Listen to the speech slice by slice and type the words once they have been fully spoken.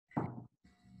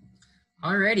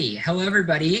Alrighty, hello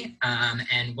everybody,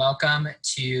 and welcome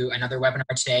to another webinar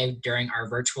today during our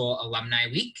virtual alumni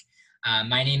week.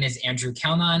 My name is Andrew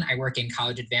Kelman. I work in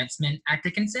college advancement at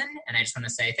Dickinson, and I just want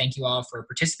to say thank you all for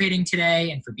participating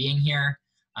today and for being here.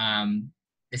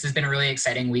 This has been a really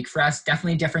exciting week for us,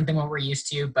 definitely different than what we're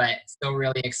used to, but still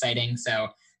really exciting, so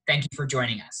thank you for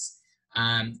joining us.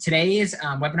 Today's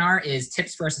webinar is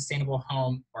Tips for a Sustainable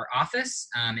Home or Office.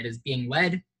 It is being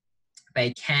led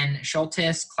by Ken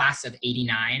Shultes, class of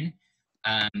 '89.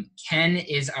 Ken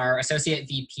is our Associate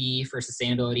VP for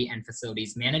Sustainability and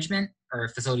Facilities Management, or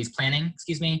Facilities Planning,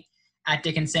 excuse me, at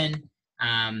Dickinson.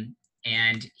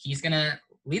 And he's gonna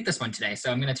lead this one today.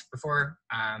 So I'm gonna, before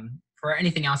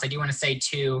anything else, I do wanna say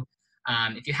too,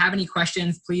 if you have any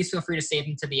questions, please feel free to save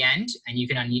them to the end, and you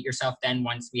can unmute yourself then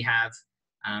once we have,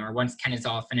 or once Ken is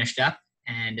all finished up,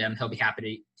 and he'll be happy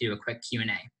to do a quick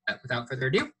Q&A. But without further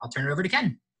ado, I'll turn it over to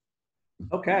Ken.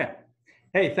 Okay.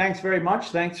 Hey, thanks very much.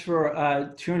 Thanks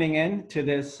for tuning in to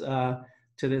this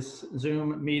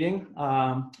Zoom meeting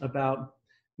about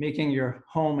making your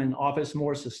home and office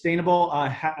more sustainable. I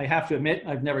have to admit,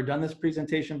 I've never done this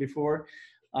presentation before.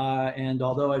 And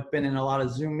although I've been in a lot of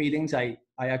Zoom meetings, I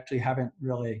actually haven't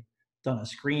really done a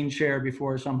screen share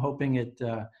before. So I'm hoping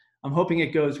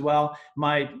it goes well.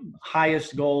 My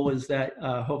highest goal is that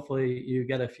hopefully you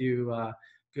get a few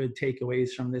good takeaways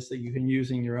from this that you can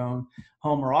use in your own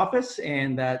home or office,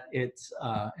 and that it's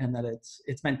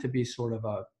meant to be sort of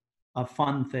a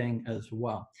fun thing as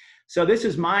well. So this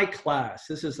is my class.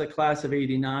 This is the class of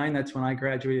 '89. That's when I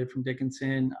graduated from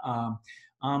Dickinson.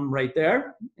 I'm right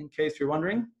there, in case you're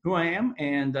wondering who I am,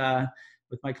 and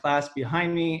with my class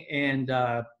behind me. And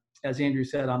as Andrew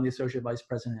said, I'm the Associate Vice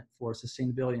President for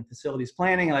Sustainability and Facilities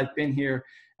Planning, and I've been here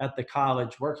at the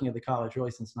college, working at the college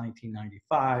really since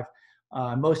 1995.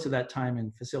 Most of that time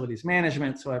in facilities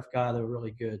management, so I've got a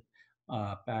really good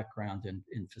background in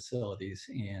facilities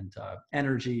and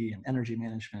energy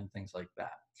management and things like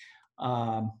that.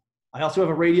 I also have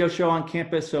a radio show on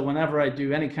campus, so whenever I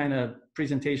do any kind of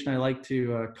presentation, I like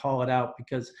to call it out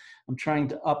because I'm trying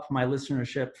to up my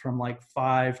listenership from like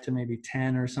 5 to maybe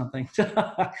 10 or something. It's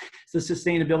the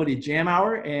Sustainability Jam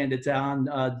Hour, and it's on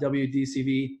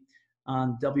WDCV,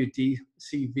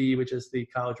 which is the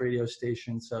college radio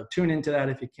station. So tune into that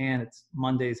if you can. It's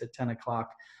Mondays at 10 o'clock.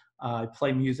 I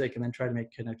play music and then try to make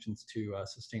connections to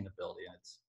sustainability. And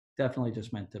it's definitely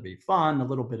just meant to be fun, a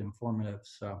little bit informative.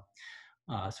 So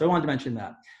I wanted to mention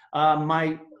that.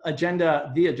 The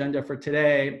agenda for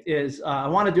today is I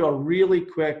want to do a really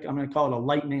quick, I'm going to call it a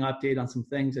lightning update on some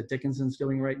things that Dickinson's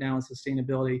doing right now in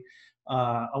sustainability.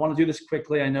 I want to do this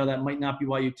quickly. I know that might not be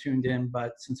why you tuned in,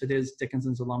 but since it is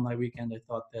Dickinson's Alumni Weekend, I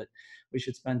thought that we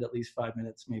should spend at least 5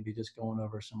 minutes maybe just going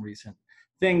over some recent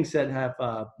things that have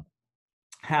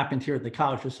happened here at the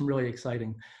college. There's some really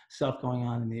exciting stuff going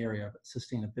on in the area of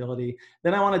sustainability.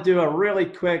 Then I want to do a really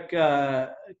quick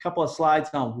couple of slides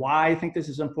on why I think this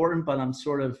is important, but I'm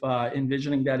sort of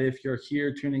envisioning that if you're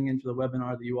here tuning into the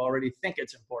webinar that you already think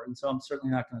it's important. So I'm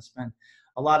certainly not going to spend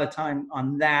a lot of time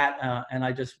on that, and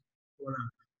I just want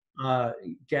to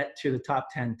get to the top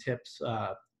 10 tips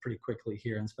pretty quickly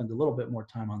here and spend a little bit more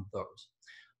time on those.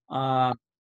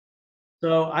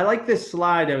 So I like this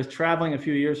slide. I was traveling a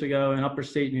few years ago in upper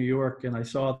state New York, and I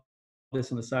saw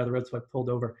this on the side of the road, so I pulled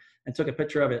over and took a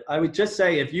picture of it. I would just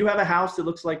say, if you have a house that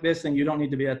looks like this, then you don't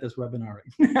need to be at this webinar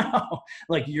right now.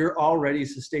 Like, you're already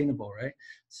sustainable, right?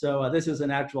 So this is an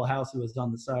actual house that was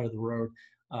on the side of the road,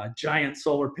 giant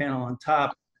solar panel on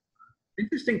top.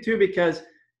 Interesting too, because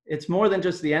it's more than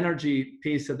just the energy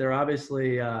piece that they're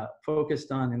obviously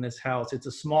focused on in this house. It's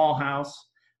a small house.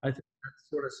 I think that's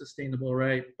sort of sustainable,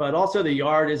 right? But also the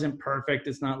yard isn't perfect.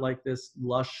 It's not like this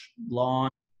lush lawn.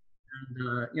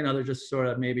 And, they're just sort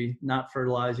of maybe not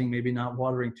fertilizing, maybe not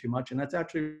watering too much. And that's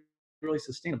actually really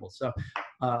sustainable. So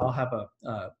I'll have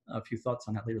a few thoughts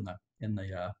on that later in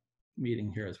the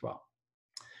meeting here as well.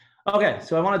 Okay,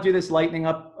 so I want to do this lightning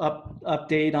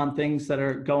update on things that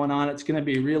are going on. It's going to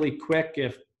be really quick.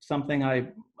 If something I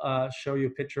show you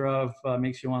a picture of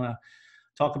makes you want to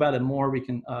talk about it more, we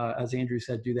can, as Andrew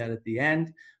said, do that at the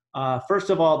end. First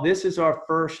of all, this is our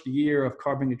first year of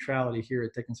carbon neutrality here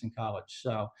at Dickinson College.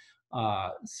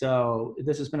 So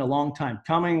this has been a long time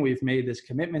coming. We've made this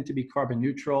commitment to be carbon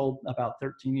neutral about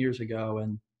 13 years ago,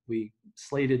 and we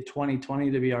slated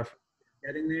 2020 to be our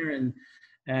getting there,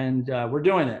 and we're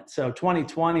doing it. So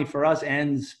 2020 for us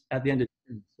ends at the end of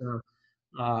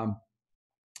June.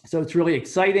 So it's really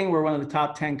exciting. We're one of the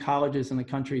top 10 colleges in the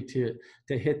country to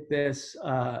hit this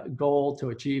goal, to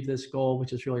achieve this goal,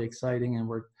 which is really exciting. And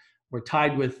we're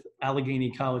tied with Allegheny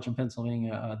College in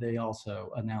Pennsylvania. They also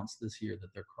announced this year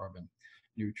that they're carbon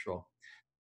neutral.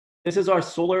 This is our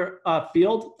solar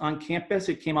field on campus.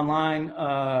 It came online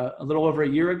a little over a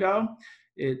year ago.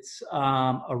 It's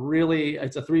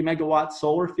it's a 3 megawatt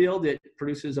solar field. It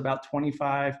produces about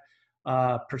 25%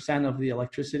 of the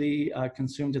electricity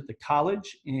consumed at the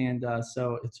college. And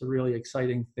so it's a really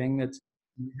exciting thing that's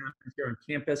happening here on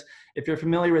campus. If you're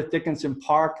familiar with Dickinson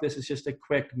Park, this is just a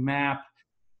quick map.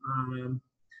 Um,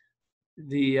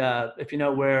 if you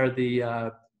know where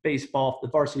the the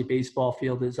varsity baseball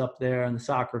field is up there, and the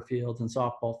soccer fields and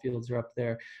softball fields are up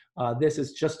there. This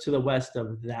is just to the west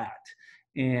of that.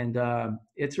 And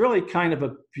it's really kind of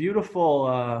a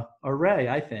beautiful array,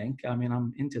 I think. I mean,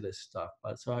 I'm into this stuff,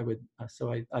 but I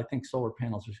think solar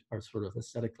panels are sort of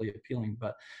aesthetically appealing.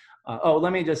 But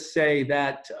let me just say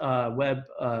that web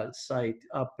site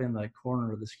up in the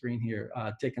corner of the screen here,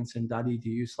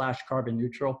 dickinson.edu/carbon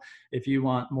neutral. If you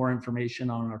want more information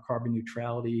on our carbon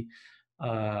neutrality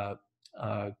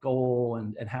goal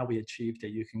and how we achieved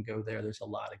it, you can go there. There's a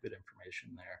lot of good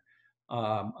information there.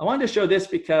 I wanted to show this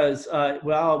because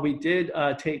while we did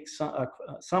take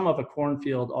some of a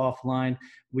cornfield offline,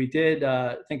 we did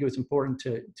think it was important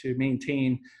to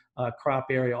maintain crop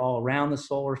area all around the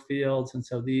solar fields. And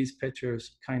so these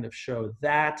pictures kind of show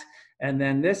that. And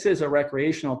then this is a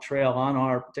recreational trail on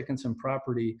our Dickinson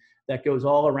property that goes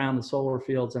all around the solar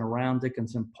fields and around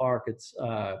Dickinson Park. It's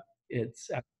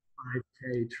a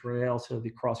 5K trail, so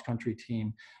the cross-country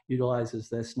team utilizes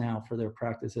this now for their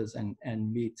practices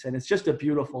and meets. And it's just a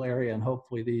beautiful area, and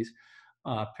hopefully these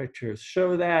pictures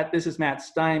show that. This is Matt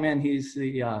Steinman. He's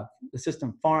the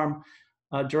assistant farm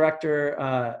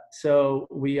director. So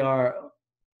we are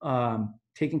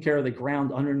taking care of the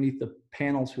ground underneath the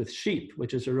panels with sheep,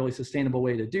 which is a really sustainable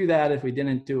way to do that. If we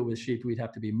didn't do it with sheep, we'd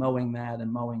have to be mowing that,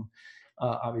 and mowing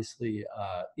obviously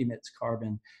emits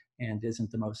carbon and isn't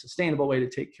the most sustainable way to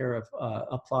take care of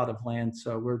a plot of land.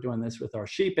 So we're doing this with our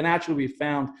sheep, and actually we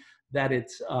found that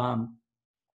it's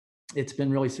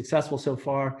been really successful so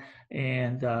far,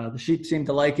 and the sheep seem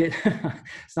to like it.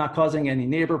 It's not causing any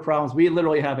neighbor problems. We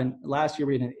literally last year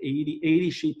we had 80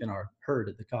 sheep in our herd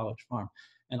at the college farm,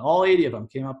 and all 80 of them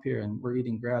came up here and were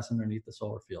eating grass underneath the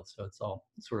solar field. So it's all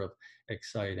sort of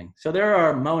exciting. So they're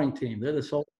our mowing team. They're the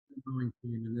solar mowing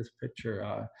team, and this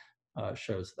picture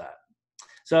shows that.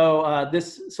 So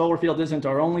this solar field isn't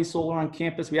our only solar on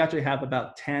campus. We actually have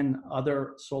about 10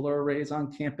 other solar arrays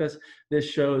on campus. This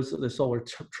shows the solar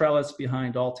trellis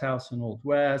behind Althouse and Old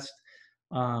West.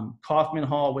 Kaufman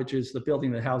Hall, which is the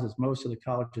building that houses most of the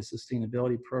college's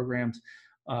sustainability programs,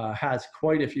 has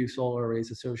quite a few solar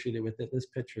arrays associated with it. This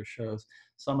picture shows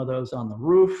some of those on the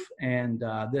roof, and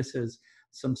this is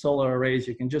some solar arrays.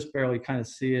 You can just barely kind of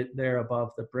see it there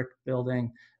above the brick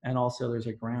building. And also there's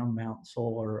a ground mount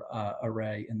solar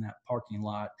array in that parking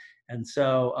lot. And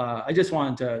so I just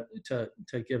wanted to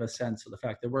give a sense of the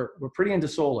fact that we're pretty into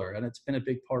solar, and it's been a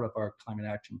big part of our climate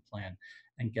action plan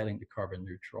and getting to carbon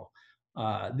neutral.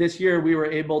 This year we were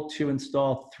able to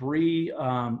install 3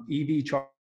 EV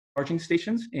charging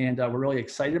stations, and we're really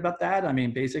excited about that. I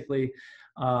mean, basically,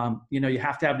 you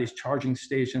have to have these charging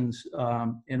stations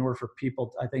in order for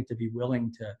people, I think, to be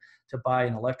willing to buy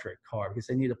an electric car, because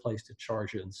they need a place to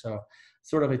charge it. And so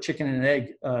sort of a chicken and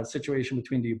egg situation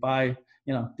between do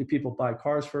people buy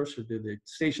cars first, or do the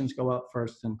stations go up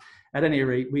first? And at any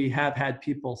rate, we have had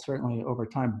people certainly over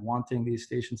time wanting these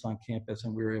stations on campus,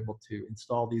 and we were able to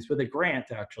install these with a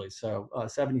grant, actually. So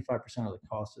 75% of the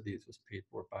cost of these was paid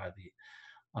for by the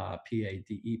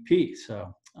PADEP.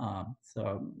 So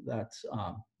that's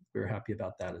we're happy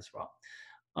about that as well.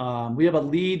 We have a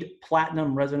LEED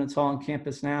Platinum Residence Hall on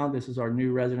campus now. This is our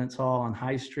new residence hall on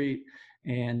High Street,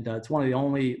 and it's one of the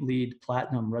only LEED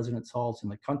Platinum residence halls in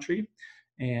the country.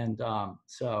 And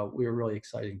so we were really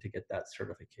excited to get that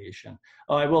certification.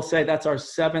 I will say that's our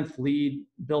 7th LEED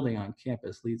building on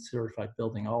campus, LEED certified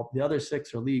building. All the other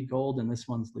 6 are LEED Gold, and this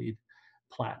one's LEED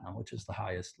Platinum, which is the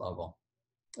highest level.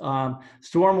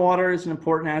 Stormwater is an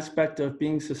important aspect of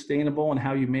being sustainable, and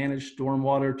how you manage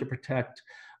stormwater to protect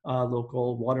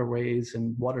local waterways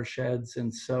and watersheds.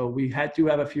 And so we do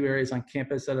have a few areas on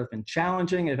campus that have been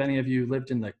challenging. If any of you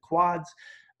lived in the quads,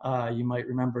 you might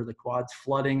remember the quads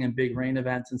flooding and big rain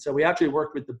events. And so we actually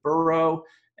worked with the borough,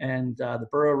 and the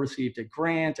borough received a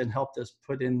grant and helped us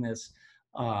put in this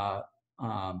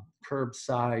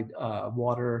curbside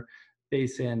water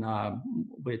basin,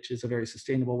 which is a very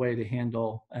sustainable way to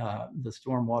handle the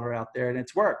storm water out there. And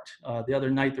it's worked. The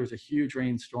other night there was a huge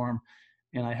rainstorm,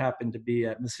 and I happened to be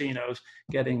at Messino's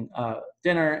getting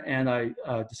dinner, and I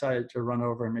decided to run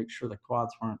over and make sure the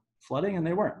quads weren't flooding, and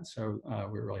they weren't. So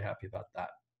we were really happy about that.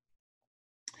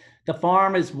 The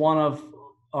farm is one of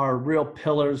are real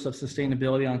pillars of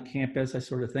sustainability on campus. I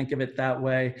sort of think of it that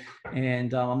way.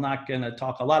 And I'm not going to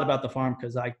talk a lot about the farm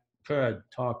because I could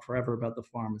talk forever about the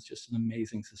farm. It's just an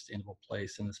amazing, sustainable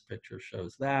place. And this picture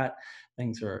shows that.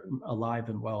 Things are alive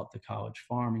and well at the college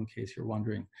farm, in case you're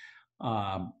wondering.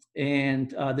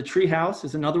 The tree house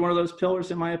is another one of those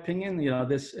pillars, in my opinion.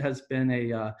 This has been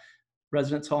a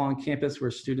residence hall on campus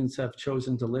where students have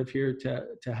chosen to live here to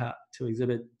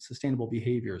exhibit sustainable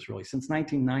behaviors, really. Since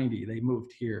 1990, they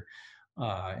moved here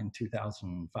in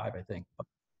 2005, I think.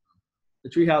 The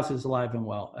treehouse is alive and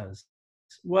well as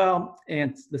well.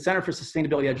 And the Center for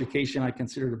Sustainability Education, I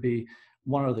consider to be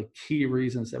one of the key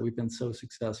reasons that we've been so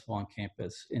successful on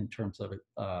campus in terms of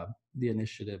the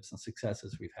initiatives and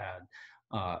successes we've had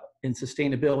in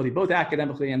sustainability, both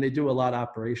academically, and they do a lot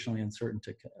operationally and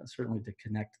certainly to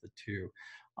connect the two.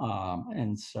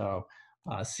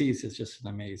 SEAS is just an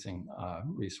amazing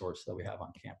resource that we have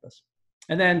on campus.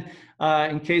 And then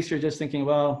in case you're just thinking,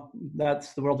 well,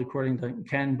 that's the world according to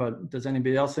Ken, but does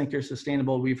anybody else think you're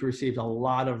sustainable? We've received a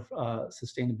lot of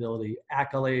sustainability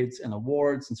accolades and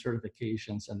awards and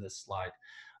certifications, and this slide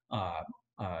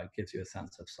gives you a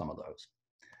sense of some of those.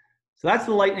 So that's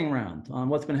the lightning round on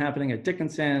what's been happening at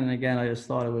Dickinson. And again, I just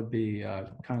thought it would be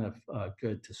kind of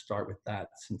good to start with that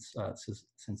since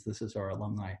this is our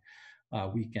alumni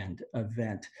weekend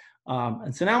event.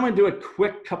 And so now I'm going to do a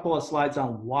quick couple of slides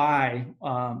on why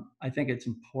I think it's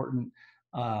important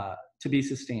to be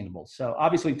sustainable. So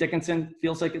obviously Dickinson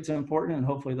feels like it's important, and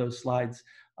hopefully those slides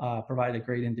provide a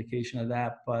great indication of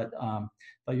that. But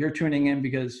you're tuning in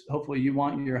because hopefully you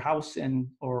want your house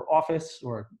or office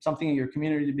or something in your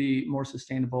community to be more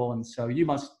sustainable. And so you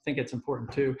must think it's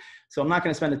important too. So I'm not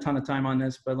going to spend a ton of time on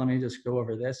this, but let me just go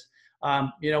over this.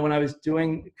 When I was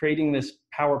creating this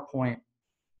PowerPoint,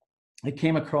 I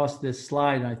came across this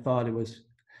slide and I thought it was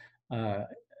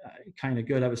kind of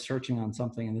good. I was searching on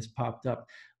something and this popped up.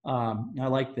 I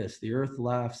like this. The earth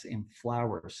laughs and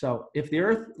flowers. So if the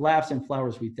earth laughs and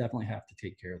flowers, we definitely have to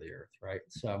take care of the earth, right?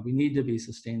 So we need to be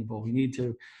sustainable. We need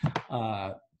to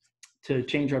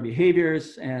change our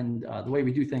behaviors and the way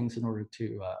we do things in order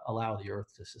to allow the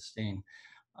earth to sustain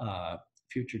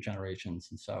future generations.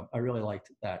 And so I really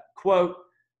liked that quote.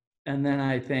 And then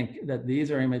I think that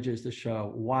these are images to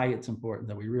show why it's important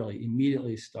that we really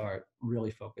immediately start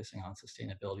really focusing on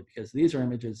sustainability, because these are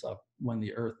images of when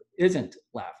the earth isn't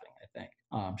laughing, I think,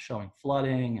 showing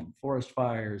flooding and forest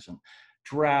fires and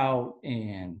drought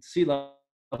and sea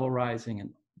level rising and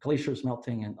glaciers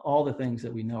melting and all the things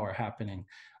that we know are happening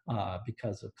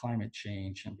because of climate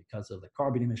change and because of the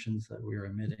carbon emissions that we're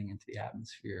emitting into the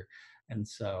atmosphere. And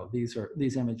so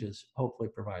these images hopefully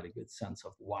provide a good sense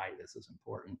of why this is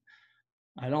important.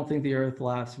 I don't think the earth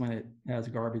laughs when it has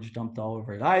garbage dumped all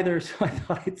over it either. So I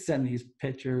thought I'd send these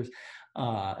pictures,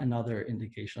 another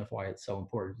indication of why it's so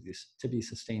important to be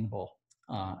sustainable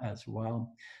as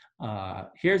well.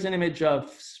 Here's an image of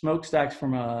smokestacks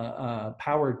from a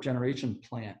power generation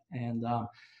plant. And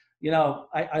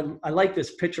I like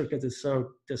this picture because it's so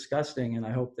disgusting, and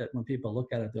I hope that when people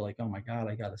look at it, they're like, "Oh my God,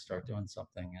 I got to start doing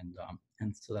something."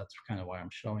 And so that's kind of why I'm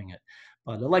showing it.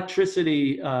 But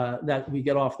electricity that we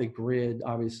get off the grid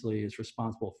obviously is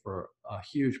responsible for a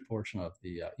huge portion of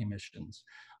the emissions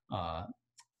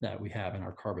that we have in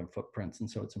our carbon footprints, and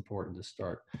so it's important to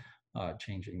start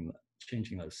changing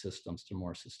those systems to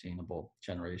more sustainable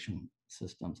generation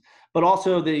systems. But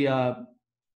also the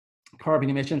carbon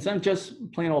emissions and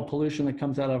just plain old pollution that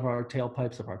comes out of our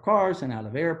tailpipes of our cars and out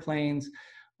of airplanes.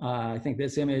 I think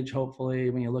this image, hopefully,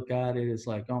 when you look at it, is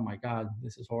like, oh my God,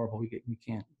 this is horrible. We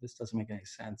can't, this doesn't make any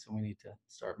sense, and we need to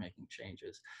start making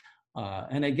changes.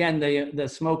 And again, the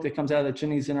smoke that comes out of the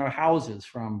chimneys in our houses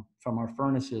from our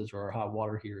furnaces or our hot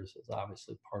water heaters is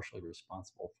obviously partially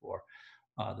responsible for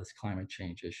this climate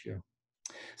change issue.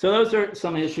 So those are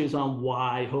some issues on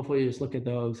why. Hopefully you just look at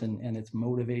those and it's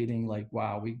motivating, like,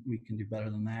 wow, we can do better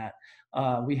than that.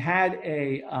 We had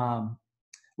a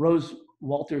Rose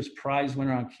Walters Prize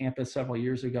winner on campus several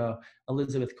years ago,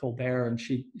 Elizabeth Colbert, and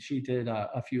she did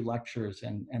a few lectures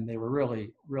and they were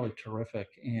really, really terrific.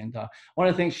 And one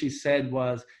of the things she said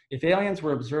was, if aliens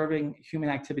were observing human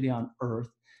activity on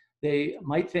Earth, they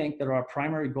might think that our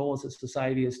primary goal as a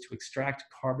society is to extract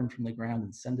carbon from the ground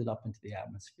and send it up into the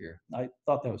atmosphere. I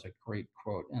thought that was a great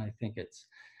quote, and I think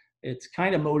it's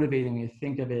kind of motivating when you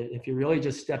think of it. If you really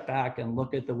just step back and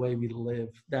look at the way we live,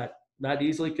 that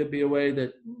easily could be a way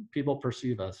that people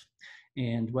perceive us.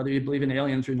 And whether you believe in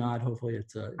aliens or not, hopefully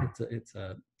it's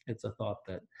a thought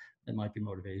that might be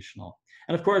motivational.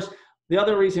 And of course, the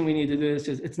other reason we need to do this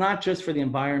is it's not just for the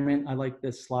environment. I like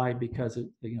this slide because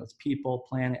it's people,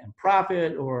 planet, and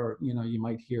profit, or you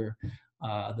might hear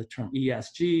the term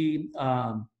ESG.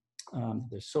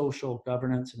 There's social,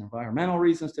 governance, and environmental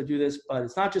reasons to do this, but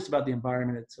it's not just about the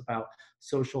environment, it's about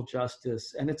social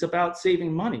justice, and it's about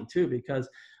saving money too, because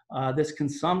this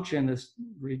consumption, this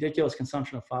ridiculous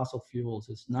consumption of fossil fuels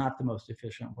is not the most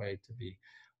efficient way to be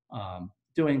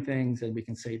doing things, and we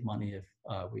can save money if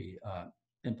we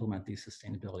implement these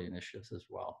sustainability initiatives as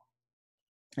well.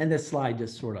 And this slide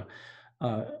just sort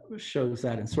of shows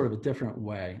that in sort of a different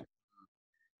way.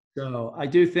 So I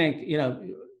do think,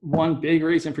 one big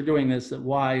reason for doing this,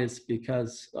 why, is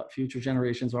because future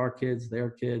generations, our kids,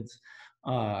 their kids,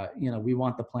 we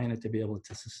want the planet to be able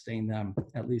to sustain them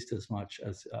at least as much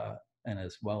as and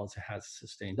as well as it has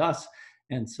sustained us.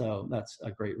 And so that's a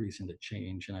great reason to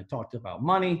change. And I talked about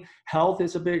money. Health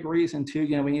is a big reason too.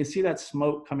 When you see that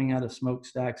smoke coming out of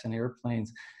smokestacks and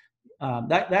airplanes,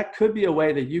 that could be a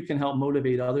way that you can help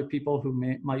motivate other people who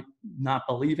might not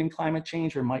believe in climate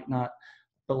change or might not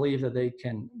believe that they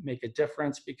can make a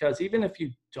difference. Because even if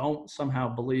you don't somehow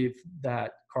believe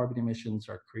that carbon emissions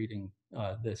are creating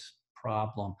this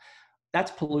problem,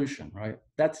 that's pollution, right?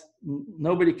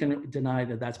 Nobody can deny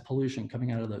that that's pollution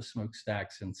coming out of those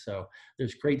smokestacks. And so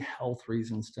there's great health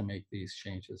reasons to make these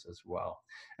changes as well.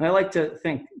 And I like to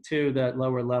think too, that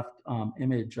lower left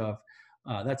image of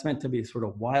that's meant to be sort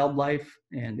of wildlife.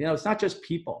 And, it's not just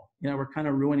people, we're kind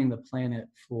of ruining the planet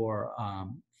for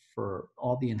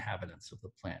all the inhabitants of the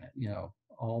planet,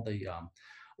 all the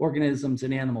organisms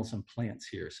and animals and plants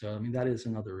here. So, that is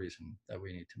another reason that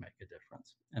we need to make a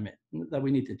difference. That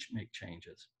we need to make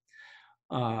changes.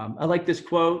 I like this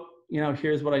quote,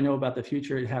 here's what I know about the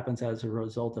future. It happens as a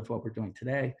result of what we're doing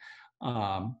today.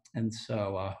 And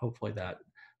so hopefully that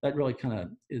really kind of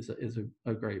is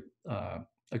a great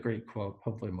quote,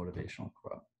 hopefully a motivational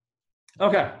quote.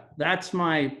 Okay, that's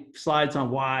my slides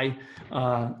on why.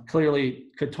 Clearly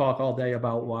could talk all day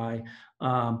about why,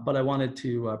 but I wanted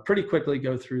to pretty quickly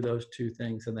go through those two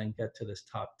things and then get to this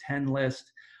top 10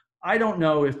 list. I don't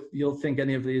know if you'll think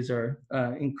any of these are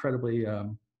incredibly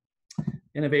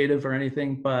innovative or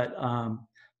anything, but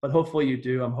hopefully you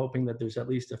do. I'm hoping that there's at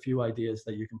least a few ideas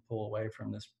that you can pull away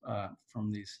from this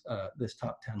this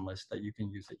top 10 list that you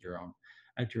can use at your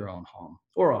own home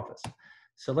or office.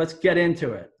 So let's get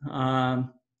into it.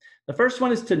 The first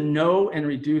one is to know and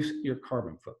reduce your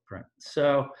carbon footprint.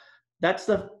 So that's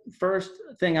the first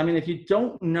thing. If you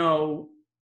don't know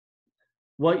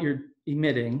what you're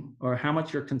emitting or how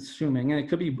much you're consuming, and it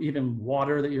could be even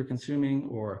water that you're consuming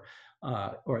or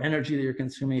energy that you're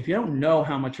consuming. If you don't know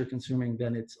how much you're consuming,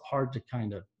 then it's hard to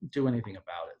kind of do anything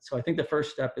about it. So I think the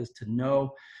first step is to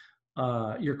know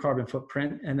your carbon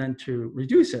footprint and then to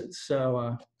reduce it.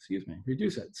 So,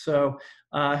 reduce it. So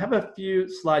I have a few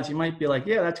slides. You might be like,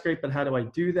 yeah, that's great, but how do I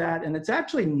do that? And it's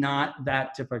actually not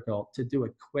that difficult to do a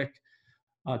quick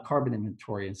carbon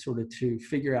inventory and sort of to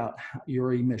figure out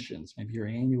your emissions, maybe your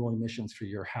annual emissions for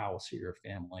your house or your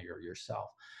family or yourself.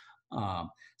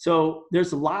 So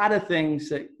there's a lot of things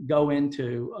that go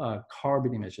into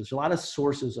carbon emissions. There's a lot of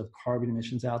sources of carbon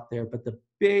emissions out there, but the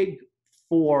big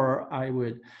four I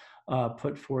would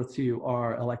put forth to you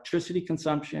are electricity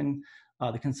consumption,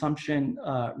 the consumption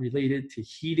related to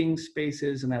heating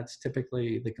spaces, and that's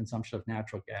typically the consumption of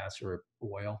natural gas or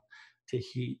oil to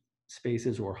heat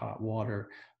spaces or hot water.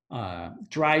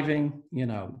 Driving,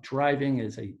 driving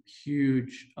is a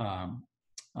huge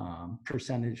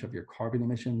percentage of your carbon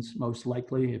emissions, most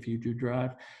likely if you do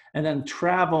drive. And then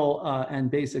travel and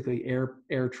basically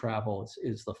air travel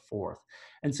is the fourth.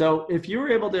 And so if you were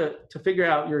able to figure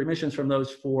out your emissions from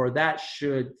those four, that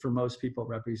should, for most people,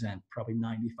 represent probably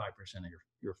 95% of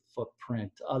your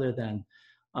footprint, other than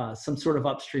some sort of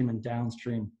upstream and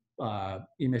downstream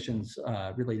emissions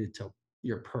related to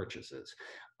your purchases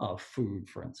of food,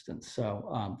 for instance.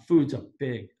 So food's a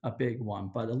big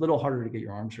one, but a little harder to get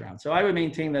your arms around. So I would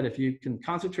maintain that if you can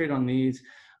concentrate on these,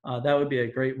 that would be a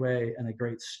great way and a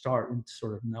great start in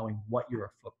sort of knowing what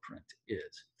your footprint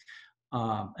is.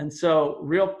 And so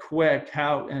real quick,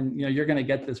 you're going to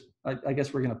get this, I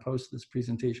guess we're going to post this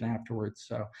presentation afterwards,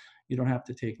 so you don't have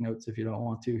to take notes if you don't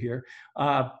want to here.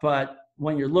 But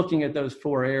when you're looking at those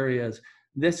four areas,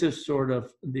 this is sort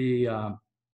of the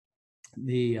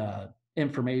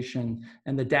information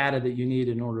and the data that you need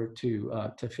in order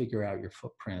to figure out your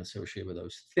footprint associated with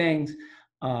those things.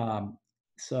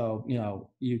 So,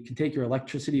 you can take your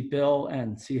electricity bill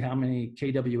and see how many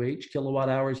kWh, kilowatt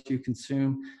hours you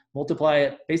consume, multiply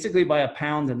it basically by a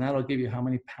pound, and that'll give you how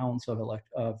many pounds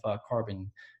of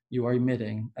carbon you are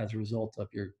emitting as a result of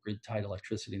your grid-tied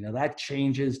electricity. Now that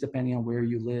changes depending on where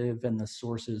you live and the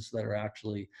sources that are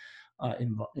actually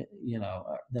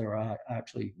that are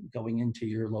actually going into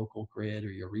your local grid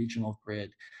or your regional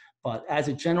grid. But as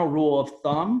a general rule of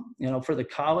thumb, for the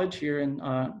college here in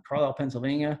Carlisle,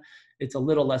 Pennsylvania, it's a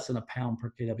little less than a pound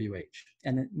per kWh,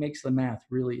 and it makes the math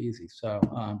really easy. So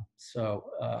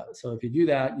if you do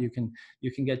that, you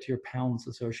can get to your pounds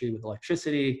associated with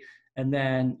electricity, and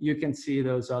then you can see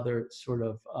those other sort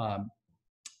of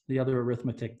the other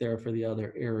arithmetic there for the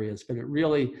other areas. But it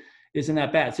really isn't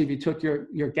that bad. So if you took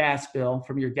your gas bill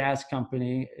from your gas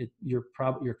company, your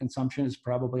consumption is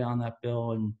probably on that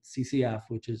bill in CCF,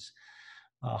 which is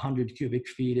 100 cubic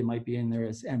feet. It might be in there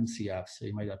as MCF, so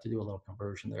you might have to do a little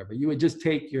conversion there. But you would just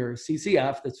take your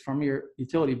CCF that's from your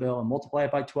utility bill and multiply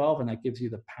it by 12, and that gives you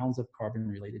the pounds of carbon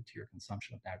related to your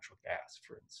consumption of natural gas,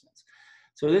 for instance.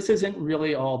 So this isn't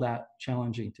really all that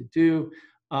challenging to do.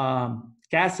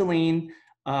 Gasoline,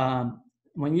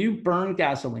 when you burn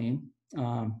gasoline,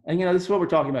 and this is what we're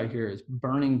talking about here, is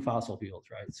burning fossil fuels,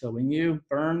 right? So when you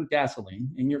burn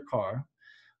gasoline in your car,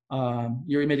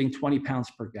 you're emitting 20 pounds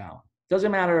per gallon.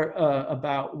 Doesn't matter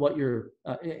about what you're,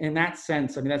 in that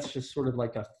sense, I mean, that's just sort of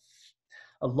like a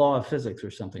law of physics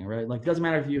or something, right? Like, it doesn't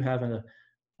matter if you have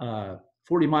a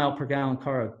 40 mile per gallon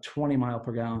car, a 20 mile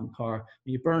per gallon car.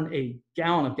 When you burn a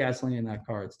gallon of gasoline in that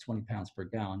car, it's 20 pounds per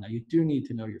gallon. Now, you do need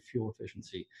to know your fuel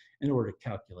efficiency in order to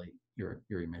calculate your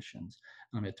emissions.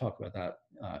 I'm going to talk about that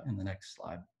in the next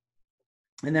slide.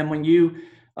 And then when you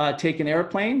take an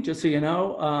airplane, just so you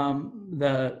know,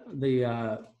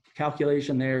 the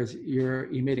calculation there is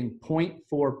you're emitting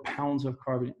 0.4 pounds of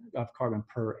carbon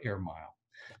per air mile.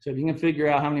 So if you can figure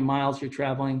out how many miles you're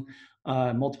traveling,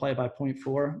 multiply it by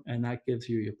 0.4, and that gives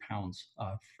you your pounds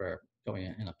for going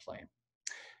in a plane.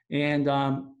 And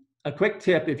a quick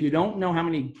tip, if you don't know how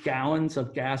many gallons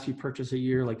of gas you purchase a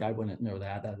year, like I wouldn't know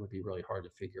that, that would be really hard to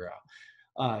figure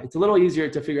out. It's a little easier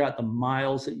to figure out the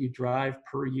miles that you drive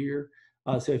per year.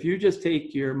 So if you just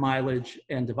take your mileage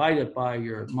and divide it by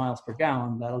your miles per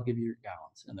gallon, that'll give you your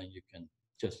gallons. And then you can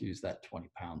just use that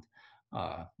 20-pound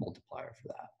multiplier for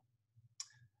that.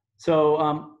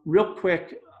 So real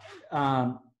quick,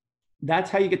 that's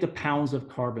how you get to pounds of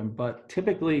carbon, but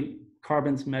typically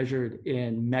carbon's measured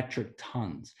in metric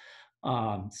tons.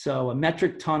 So a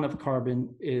metric ton of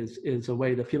carbon is a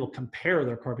way that people compare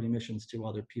their carbon emissions to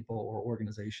other people or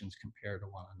organizations compare to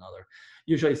one another.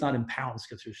 Usually it's not in pounds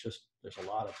because there's a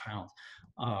lot of pounds.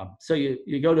 So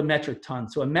you go to metric ton.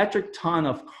 So a metric ton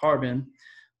of carbon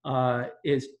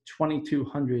is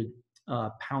 2,200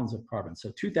 pounds of carbon.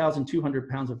 So 2,200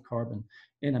 pounds of carbon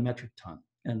in a metric ton.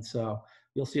 And so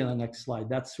you'll see on the next slide,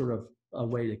 that's sort of a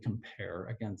way to compare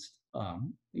against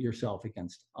yourself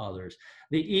against others.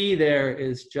 The E there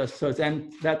is just, so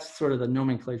and that's sort of the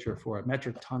nomenclature for it,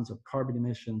 metric tons of carbon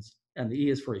emissions, and the E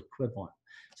is for equivalent.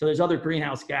 So there's other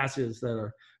greenhouse gases that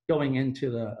are going into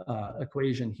the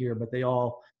equation here, but they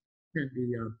all can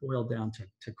be boiled down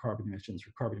to carbon emissions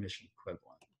or carbon emission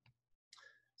equivalent.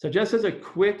 So just as a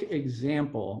quick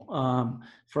example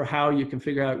for how you can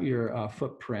figure out your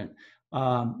footprint,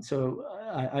 so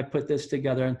I put this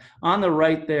together, and on the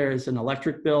right there is an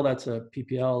electric bill. That's a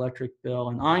PPL electric bill,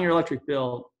 and on your electric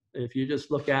bill, if you just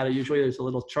look at it, usually there's a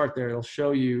little chart there. It'll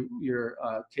show you your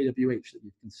kWh that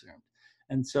you've consumed.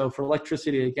 And so for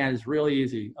electricity, again, it's really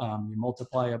easy. You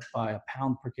multiply it by a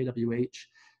pound per kWh,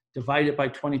 divide it by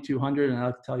 2,200, and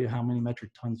that'll tell you how many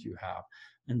metric tons you have.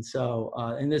 And so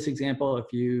in this example,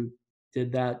 if you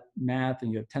did that math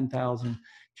and you have 10,000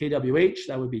 kWh,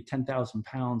 that would be 10,000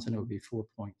 pounds, and it would be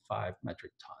 4.5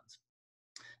 metric tons.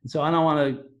 And so I don't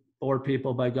want to bore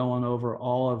people by going over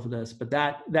all of this, but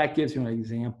that gives you an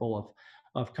example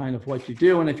of kind of what you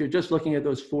do. And if you're just looking at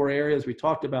those 4 areas we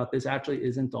talked about, this actually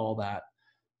isn't all that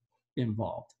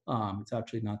involved. It's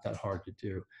actually not that hard to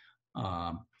do.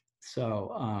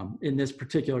 So in this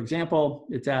particular example,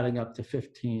 it's adding up to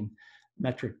 15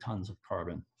 metric tons of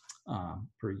carbon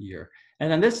per year.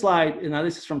 And on this slide, now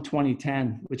this is from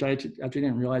 2010, which I actually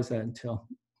didn't realize that until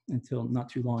not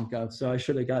too long ago. So I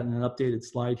should have gotten an updated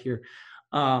slide here.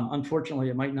 Unfortunately,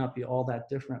 it might not be all that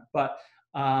different, but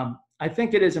I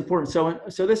think it is important.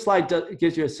 So this slide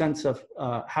gives you a sense of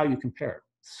how you compare.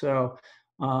 So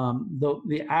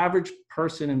the average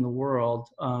person in the world,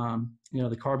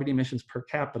 the carbon emissions per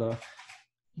capita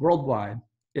worldwide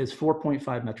is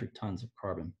 4.5 metric tons of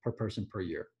carbon per person per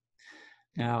year.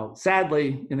 Now,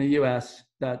 sadly, in the US,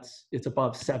 it's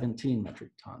above 17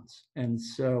 metric tons. And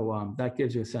so that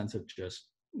gives you a sense of just,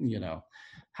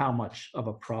 how much of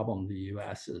a problem the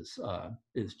US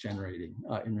is generating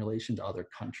in relation to other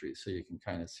countries. So you can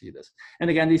kind of see this. And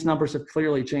again, these numbers have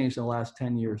clearly changed in the last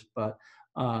 10 years, but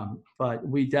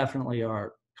we definitely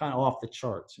are kind of off the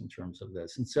charts in terms of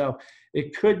this. And so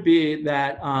it could be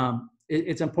that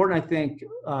it's important, I think,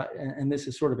 and this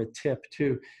is sort of a tip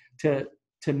too,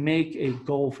 to make a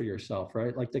goal for yourself,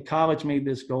 right? Like the college made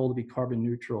this goal to be carbon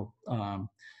neutral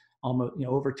almost,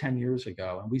 over 10 years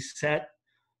ago. And we set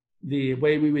the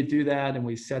way we would do that, and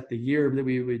we set the year that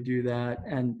we would do that,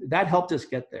 and that helped us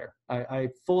get there. I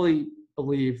fully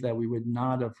believe that we would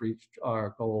not have reached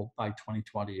our goal by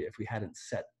 2020 if we hadn't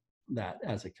set that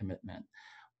as a commitment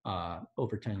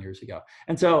over 10 years ago.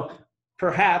 And so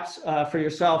perhaps for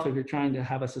yourself, if you're trying to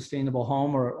have a sustainable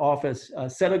home or office,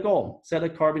 set a goal, set a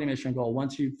carbon emission goal.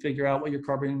 Once you figure out what your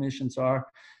carbon emissions are,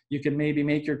 you can maybe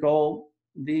make your goal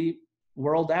the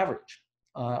world average.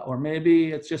 Or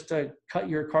maybe it's just to cut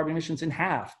your carbon emissions in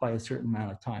half by a certain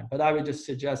amount of time. But I would just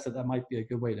suggest that might be a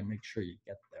good way to make sure you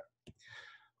get there.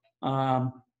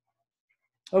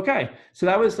 Okay, so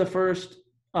that was the first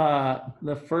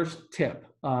tip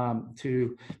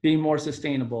to being more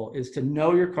sustainable, is to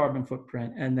know your carbon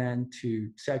footprint and then to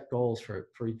set goals for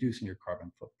reducing your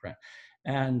carbon footprint.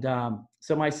 And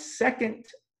so my second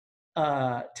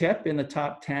tip in the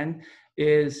top 10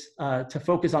 is to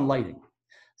focus on lighting.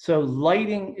 So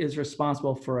lighting is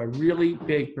responsible for a really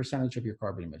big percentage of your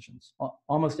carbon emissions,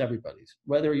 almost everybody's.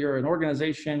 Whether you're an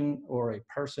organization or a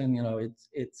person,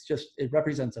 it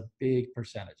represents a big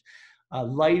percentage.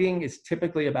 Lighting is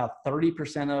typically about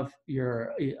 30% of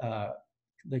your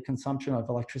the consumption of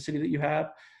electricity that you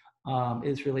have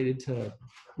is related to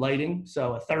lighting.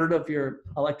 So a third of your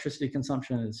electricity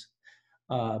consumption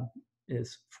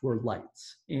is for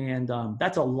lights, and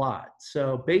that's a lot.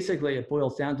 So basically it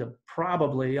boils down to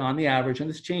probably on the average, and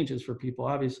this changes for people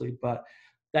obviously, but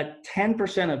that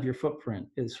 10% of your footprint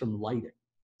is from lighting.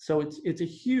 So it's a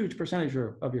huge percentage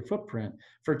of your footprint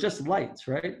for just lights,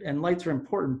 right? And lights are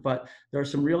important, but there are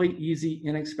some really easy,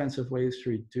 inexpensive ways to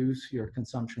reduce your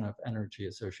consumption of energy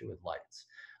associated with lights.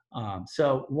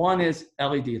 So one is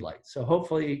LED lights. So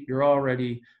hopefully you're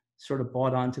already sort of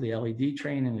bought onto the LED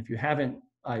train, and if you haven't,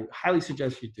 I highly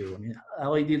suggest you do. I mean,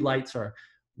 LED lights are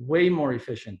way more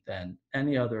efficient than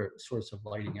any other source of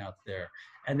lighting out there.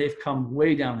 And they've come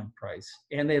way down in price,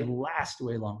 and they last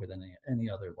way longer than any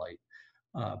other light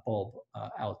bulb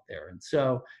out there. And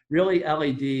so really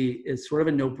LED is sort of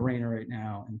a no-brainer right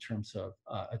now in terms of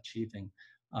achieving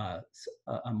a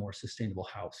more sustainable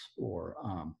house or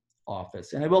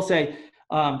office. And I will say,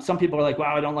 some people are like,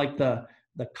 wow, I don't like the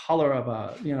color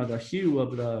of the hue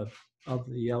of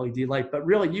the LED light, but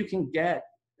really you can get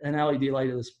an LED light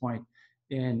at this point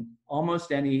in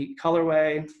almost any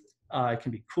colorway. It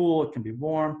can be cool, it can be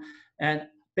warm, and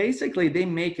basically they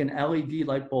make an LED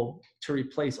light bulb to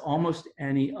replace almost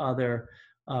any other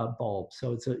bulb.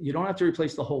 So you don't have to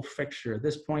replace the whole fixture. At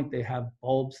this point, they have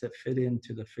bulbs that fit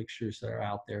into the fixtures that are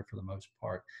out there for the most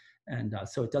part, and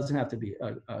so it doesn't have to be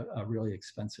a really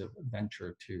expensive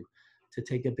venture to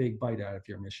take a big bite out of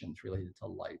your emissions related to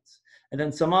lights. And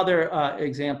then some other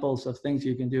examples of things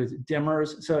you can do is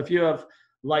dimmers. So if you have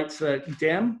lights that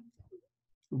dim,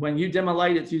 when you dim a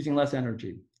light, it's using less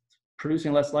energy.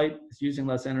 Producing less light, it's using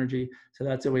less energy. So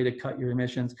that's a way to cut your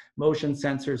emissions. Motion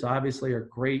sensors obviously are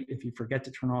great. If you forget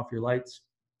to turn off your lights,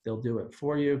 they'll do it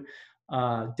for you.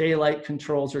 Daylight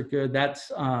controls are good.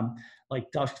 That's like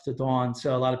dusk to dawn.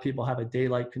 So a lot of people have a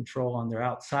daylight control on their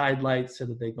outside lights so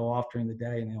that they go off during the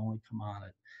day and they only come on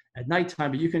at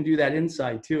nighttime. But you can do that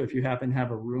inside too. If you happen to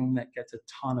have a room that gets a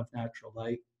ton of natural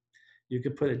light, you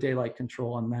could put a daylight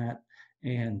control on that,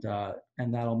 and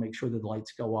that'll make sure that the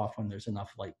lights go off when there's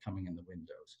enough light coming in the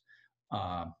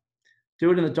windows.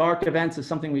 Do it in the dark events is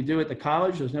something we do at the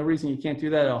college. There's no reason you can't do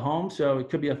that at home. So it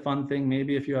could be a fun thing.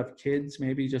 Maybe if you have kids,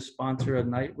 maybe just sponsor a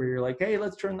night where you're like, hey,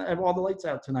 let's turn all the lights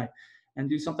out tonight and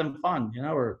do something fun,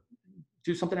 or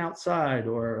do something outside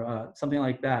or something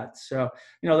like that. So,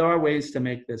 there are ways to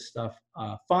make this stuff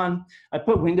fun. I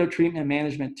put window treatment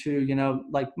management too,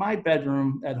 like my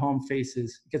bedroom at home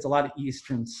gets a lot of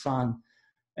eastern sun.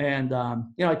 And,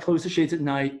 I close the shades at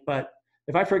night, but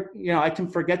if I can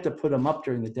forget to put them up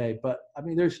during the day, but I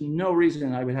mean, there's no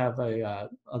reason I would have a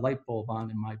light bulb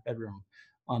on in my bedroom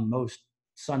on most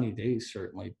sunny days,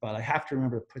 certainly, but I have to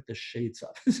remember to put the shades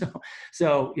up.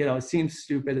 So, it seems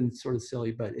stupid and sort of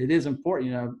silly, but it is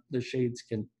important. The shades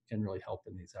can really help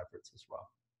in these efforts as well.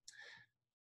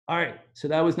 All right, so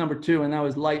that was number 2, and that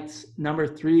was lights. Number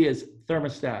 3 is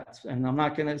thermostats, and I'm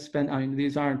not going to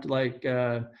these aren't like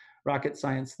rocket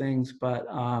science things, but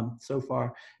so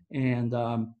far, and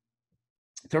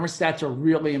thermostats are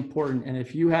really important. And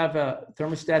if you have a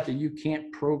thermostat that you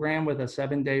can't program with a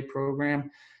 7-day program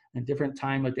and different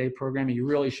time of day programming, you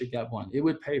really should get one. It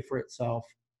would pay for itself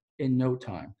in no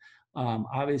time.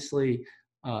 Obviously,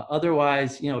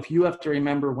 Otherwise, if you have to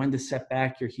remember when to set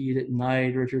back your heat at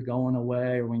night, or if you're going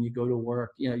away, or when you go to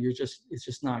work, it's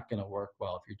just not going to work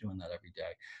well if you're doing that every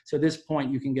day. So at this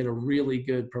point, you can get a really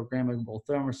good programmable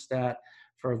thermostat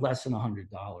for less than $100.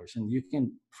 And you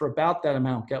can, for about that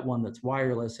amount, get one that's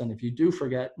wireless. And if you do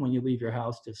forget when you leave your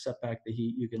house to set back the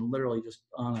heat, you can literally just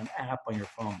on an app on your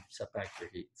phone, set back your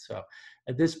heat. So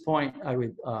at this point, I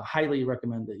would highly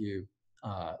recommend that you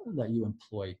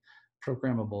employ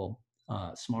programmable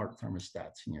smart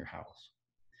thermostats in your house.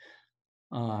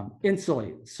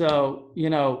 Insulate. So,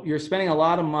 you're spending a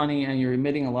lot of money and you're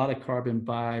emitting a lot of carbon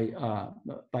by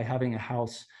having a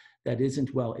house that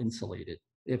isn't well insulated,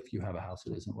 if you have a house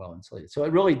that isn't well insulated. So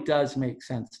it really does make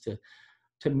sense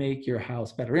to make your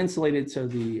house better insulated, so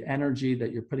the energy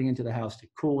that you're putting into the house to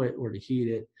cool it or to heat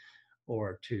it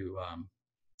or to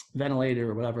ventilate it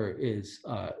or whatever is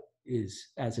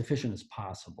as efficient as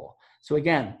possible. So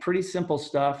again, pretty simple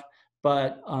stuff,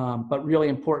 but really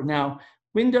important. Now,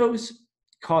 windows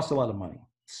cost a lot of money.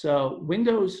 So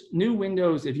new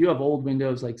windows, if you have old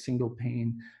windows like single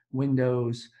pane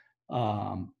windows,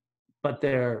 but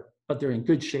they're in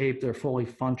good shape, they're fully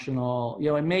functional,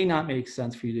 it may not make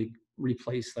sense for you to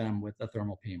replace them with a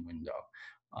thermal pane window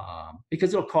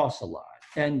because it'll cost a lot.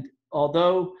 And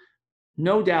although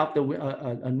no doubt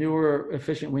a newer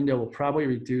efficient window will probably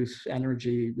reduce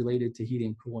energy related to heating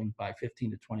and cooling by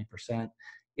 15 to 20%.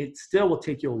 It still will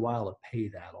take you a while to pay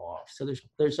that off. So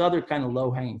there's other kind of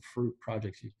low-hanging fruit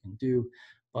projects you can do,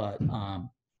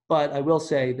 but I will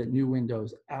say that new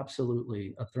windows,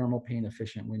 absolutely, a thermal pane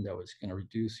efficient window is going to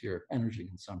reduce your energy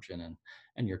consumption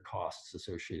and your costs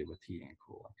associated with heating and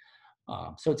cooling.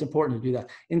 So it's important to do that.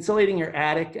 Insulating your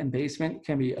attic and basement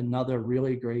can be another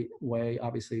really great way,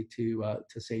 obviously, to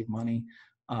save money.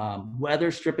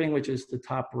 Weather stripping, which is the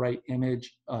top right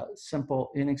image,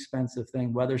 simple, inexpensive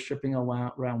thing. Weather stripping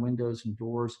around windows and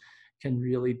doors can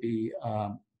really be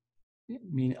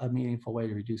a meaningful way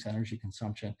to reduce energy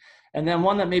consumption. And then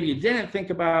one that maybe you didn't think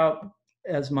about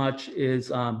as much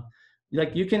is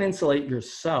like you can insulate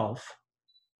yourself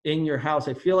in your house.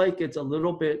 I feel like it's a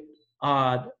little bit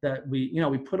odd that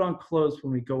we put on clothes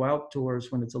when we go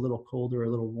outdoors when it's a little colder, a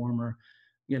little warmer,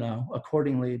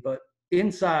 accordingly. But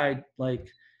inside, like,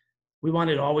 we want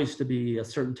it always to be a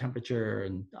certain temperature,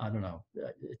 and I don't know,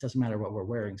 it doesn't matter what we're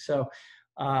wearing. So,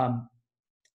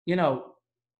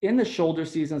 in the shoulder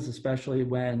seasons, especially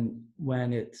when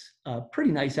it's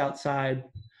pretty nice outside,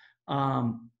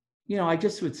 I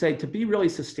just would say to be really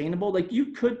sustainable, like you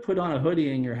could put on a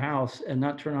hoodie in your house and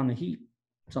not turn on the heat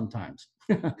sometimes.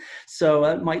 So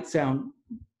that might sound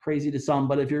crazy to some,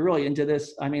 but if you're really into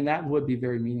this, I mean, that would be a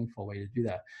very meaningful way to do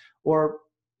that. Or,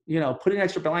 put an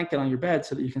extra blanket on your bed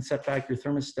so that you can set back your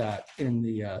thermostat in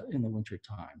the winter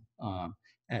time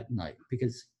at night,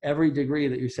 because every degree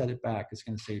that you set it back is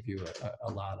going to save you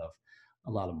a lot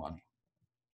of money.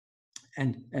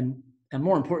 And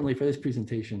more importantly for this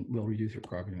presentation, will reduce your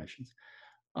carbon emissions.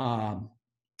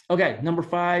 Okay, number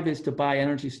 5 is to buy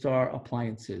Energy Star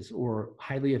appliances or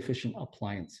highly efficient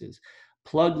appliances.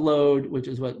 Plug load, which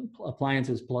is what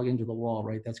appliances plug into the wall,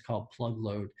 right? That's called plug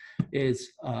load,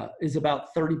 is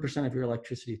about 30% of your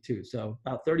electricity too. So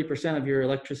about 30% of your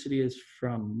electricity is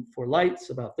for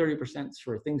lights, about 30% is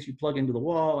for things you plug into the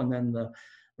wall, and then the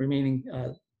remaining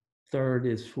third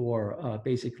is for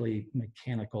basically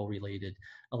mechanical related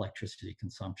electricity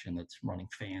consumption that's running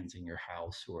fans in your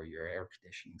house or your air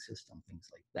conditioning system, things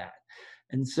like that.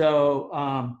 And so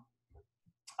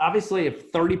obviously,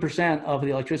 if 30% of the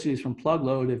electricity is from plug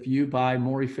load, if you buy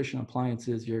more efficient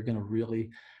appliances, you're going to really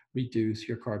reduce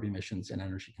your carbon emissions and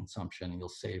energy consumption, and you'll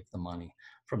save the money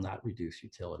from that reduced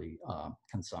utility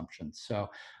consumption. So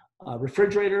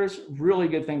refrigerators, really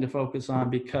good thing to focus on,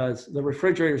 because the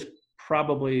refrigerator's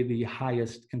probably the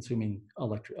highest consuming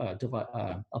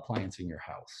appliance in your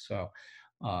house.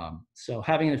 So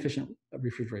having an efficient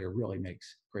refrigerator really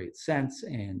makes great sense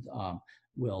and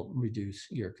will reduce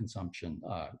your consumption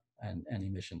and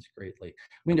emissions greatly.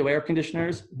 Window air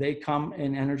conditioners, they come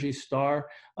in Energy Star.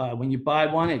 When you buy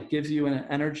one, it gives you an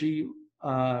energy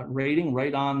rating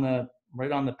right on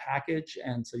the package,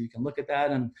 and so you can look at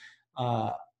that, and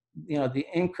the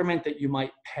increment that you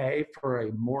might pay for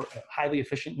a more highly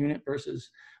efficient unit versus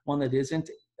one that isn't,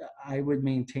 I would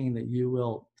maintain that you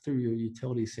will, through your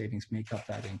utility savings, make up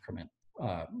that increment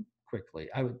quickly.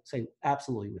 I would say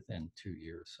absolutely within 2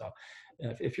 years. So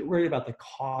if you're worried about the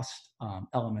cost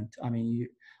element, I mean,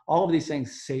 all of these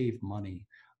things save money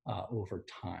over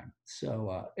time.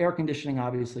 So air conditioning,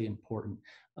 obviously important.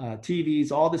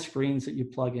 TVs, all the screens that you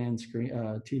plug in,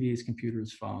 TVs,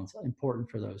 computers, phones, important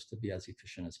for those to be as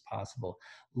efficient as possible.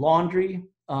 Laundry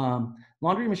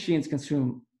machines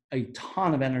consume a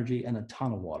ton of energy and a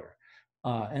ton of water.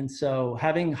 And so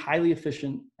having highly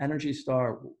efficient Energy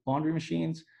Star laundry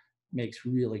machines makes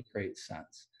really great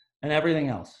sense. And everything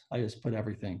else, I just put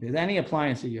everything. Because any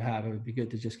appliance that you have, it would be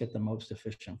good to just get the most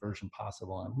efficient version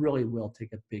possible. And it really will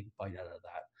take a big bite out of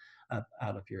that,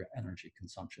 out of your energy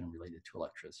consumption related to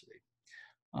electricity.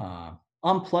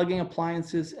 Unplugging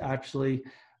appliances actually,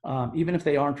 even if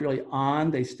they aren't really on,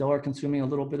 they still are consuming a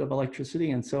little bit of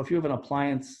electricity. And so if you have an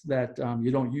appliance that you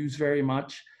don't use very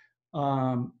much,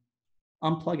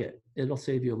 unplug it. It'll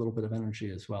save you a little bit of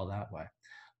energy as well that way.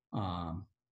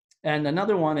 And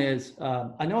another one is,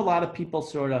 I know a lot of people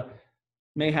sort of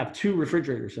may have two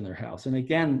refrigerators in their house. And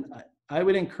again, I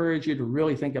would encourage you to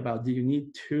really think about, do you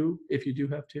need two if you do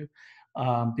have two?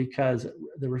 Because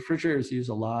the refrigerators use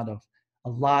a lot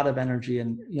of energy.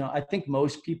 And, I think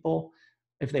most people,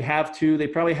 if they have two, they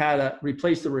probably had to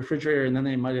replace the refrigerator, and then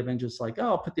they might have been just like, oh,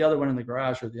 I'll put the other one in the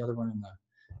garage or the other one in the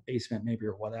basement maybe,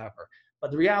 or whatever. But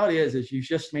the reality is you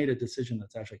just made a decision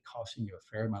that's actually costing you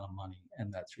a fair amount of money,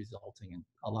 and that's resulting in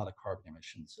a lot of carbon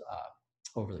emissions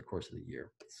over the course of the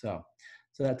year. So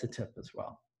that's a tip as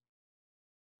well.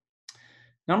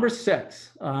 Number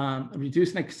 6,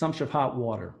 reducing the consumption of hot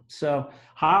water. So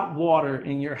hot water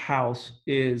in your house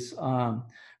is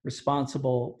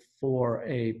responsible for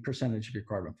a percentage of your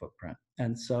carbon footprint.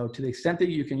 And so to the extent that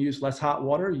you can use less hot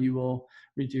water, you will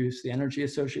reduce the energy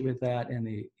associated with that and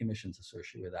the emissions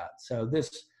associated with that. So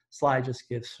this slide just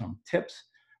gives some tips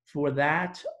for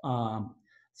that.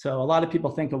 So a lot of people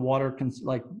think of water,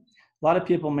 a lot of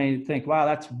people may think, wow,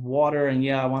 that's water, and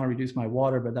yeah, I want to reduce my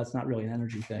water, but that's not really an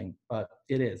energy thing. But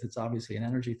it is. It's obviously an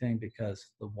energy thing because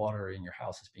the water in your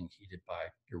house is being heated by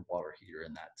your water heater,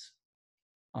 and that's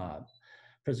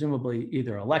presumably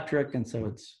either electric, and so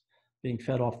it's being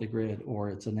fed off the grid, or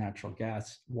it's a natural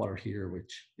gas water heater,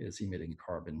 which is emitting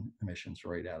carbon emissions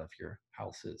right out of your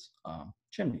house's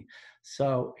chimney.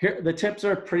 So here, the tips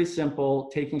are pretty simple.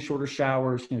 Taking shorter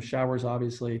showers. Showers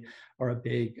obviously are a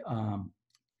big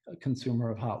consumer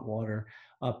of hot water.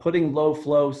 Putting low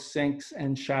flow sinks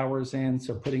and showers in,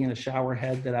 so putting in a shower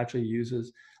head that actually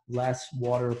uses less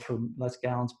water less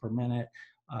gallons per minute,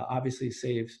 obviously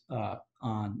saves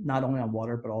on not only on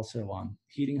water but also on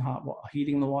heating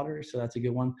the water. So that's a good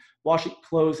one. Washing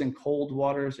clothes in cold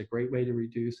water is a great way to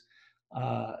reduce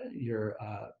your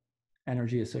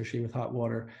energy associated with hot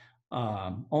water.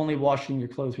 Only washing your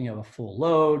clothes when you have a full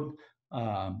load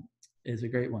is a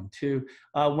great one too.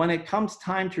 When it comes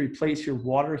time to replace your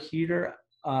water heater,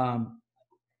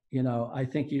 I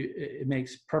think it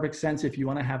makes perfect sense if you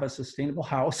want to have a sustainable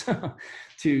house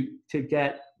to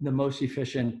get the most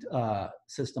efficient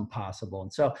system possible.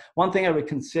 And so one thing I would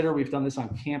consider, we've done this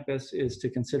on campus, is to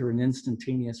consider an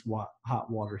instantaneous hot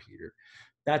water heater.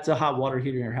 That's a hot water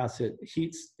heater in your house. It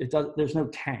heats, there's no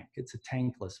tank. It's a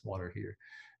tankless water heater.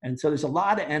 And so there's a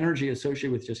lot of energy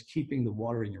associated with just keeping the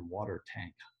water in your water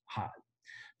tank hot.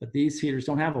 But these heaters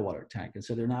don't have a water tank, and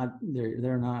so they're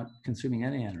not consuming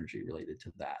any energy related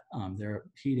to that. They're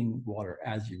heating water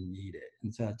as you need it,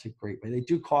 and so that's a great way. They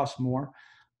do cost more,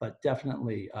 but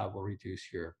definitely will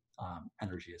reduce your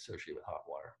energy associated with hot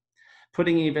water.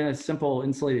 Putting even a simple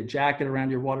insulated jacket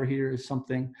around your water heater is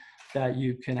something that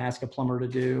you can ask a plumber to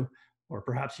do, or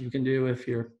perhaps you can do if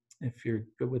you're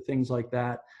good with things like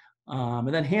that.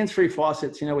 And then hands-free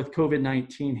faucets. With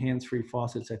COVID-19, hands-free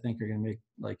faucets I think are going to make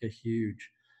like a huge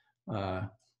I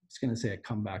was going to say a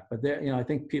comeback, but I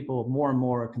think people more and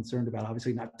more are concerned about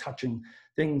obviously not touching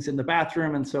things in the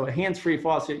bathroom. And so a hands-free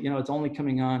faucet, it's only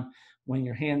coming on when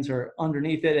your hands are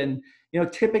underneath it. And,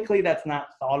 typically that's not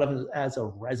thought of as a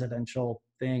residential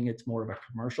thing. It's more of a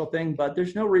commercial thing, but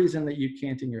there's no reason that you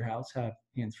can't in your house have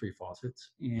hands-free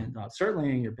faucets. And certainly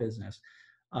in your business,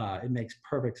 it makes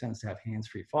perfect sense to have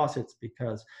hands-free faucets,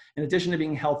 because in addition to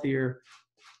being healthier,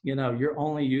 you're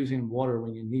only using water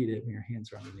when you need it, when your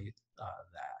hands are underneath that.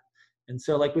 And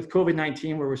so like with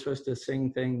COVID-19, where we're supposed to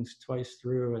sing things twice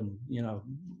through and,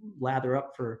 lather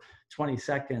up for 20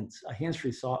 seconds, a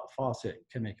hands-free faucet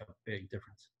can make a big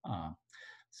difference.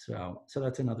 So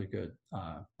that's another good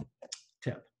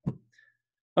tip.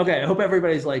 Okay, I hope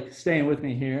everybody's like staying with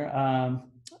me here.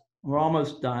 We're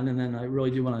almost done, and then I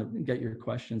really do want to get your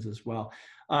questions as well.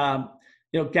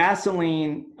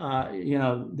 Gasoline,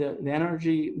 the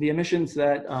energy, the emissions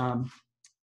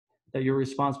that you're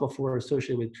responsible for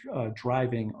associated with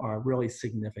driving are really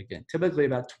significant. Typically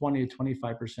about 20 to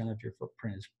 25% of your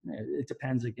footprint is, it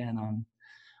depends again on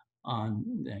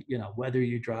whether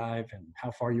you drive and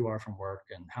how far you are from work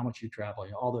and how much you travel.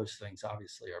 All those things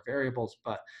obviously are variables,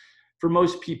 but for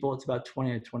most people, it's about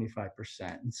 20 to 25%.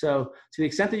 And so to the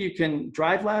extent that you can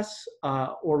drive less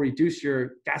or reduce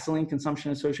your gasoline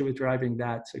consumption associated with driving,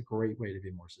 that's a great way to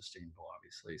be more sustainable,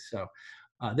 obviously. So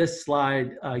this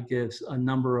slide gives a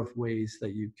number of ways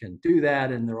that you can do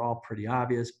that, and they're all pretty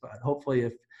obvious, but hopefully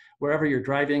if wherever you're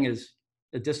driving is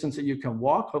a distance that you can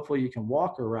walk, hopefully you can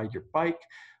walk or ride your bike.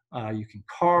 You can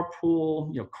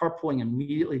carpool. Carpooling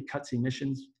immediately cuts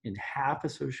emissions in half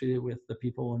associated with the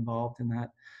people involved in that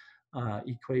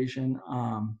equation.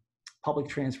 Public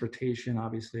transportation,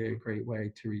 obviously a great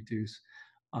way to reduce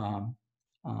um,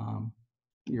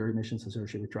 your emissions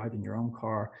associated with driving your own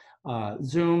car.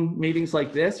 Zoom meetings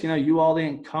like this, you all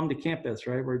didn't come to campus,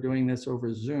 right? We're doing this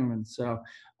over Zoom. And so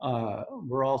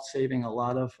we're all saving a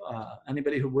lot of,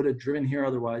 anybody who would have driven here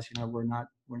otherwise, we're not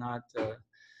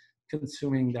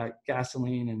consuming that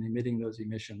gasoline and emitting those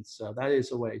emissions. So that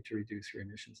is a way to reduce your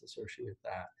emissions associated with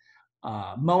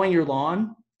that. Mowing your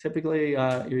lawn, typically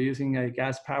you're using a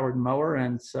gas-powered mower.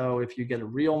 And so if you get a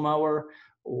reel mower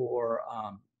or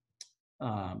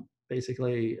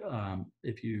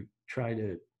if you try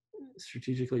to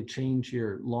strategically change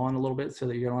your lawn a little bit so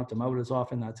that you don't have to mow it as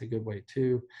often, that's a good way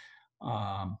too.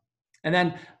 And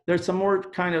then there's some more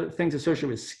kind of things associated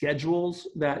with schedules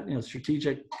that,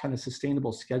 strategic kind of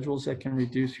sustainable schedules that can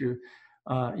reduce your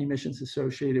emissions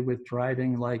associated with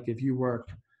driving. Like if you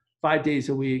work 5 days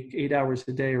a week, 8 hours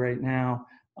a day right now,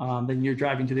 then you're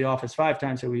driving to the office 5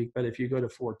 times a week. But if you go to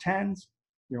 410s,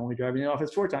 you're only driving to the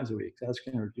office 4 times a week. That's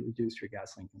going to reduce your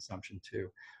gasoline consumption too.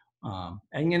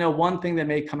 And one thing that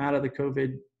may come out of the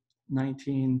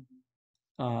COVID-19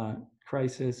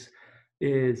 crisis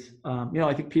is,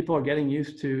 I think people are getting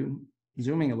used to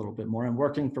Zooming a little bit more and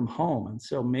working from home. And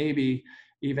so maybe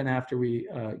even after we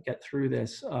get through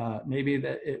this, maybe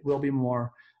that it will be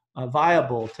more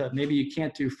viable to, maybe you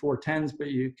can't do 410s,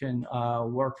 but you can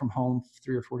work from home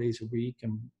 3 or 4 days a week.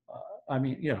 And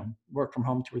work from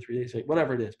home 2 or 3 days a week,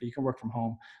 whatever it is, but you can work from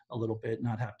home a little bit,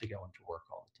 not have to go into work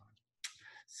all the time.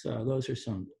 So those are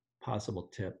some possible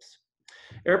tips.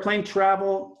 Airplane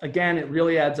travel, again, it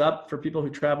really adds up for people who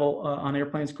travel on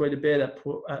airplanes quite a bit at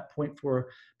 0.4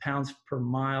 pounds per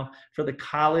mile. For the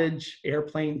college,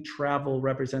 airplane travel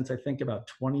represents, I think, about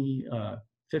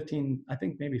 15, I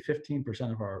think maybe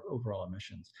 15% of our overall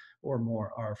emissions or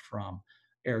more are from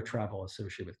air travel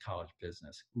associated with college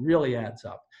business. Really adds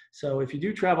up. So if you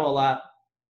do travel a lot,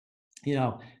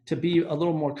 to be a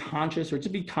little more conscious or to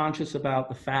be conscious about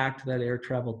the fact that air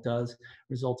travel does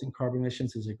result in carbon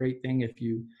emissions is a great thing. If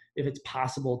it's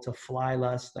possible to fly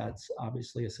less, that's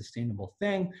obviously a sustainable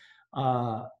thing.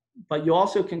 But you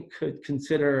also could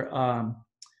consider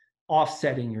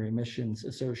offsetting your emissions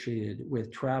associated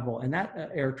with travel and that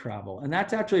air travel. And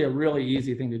that's actually a really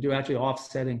easy thing to do. Actually,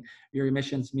 offsetting your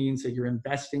emissions means that you're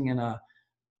investing in a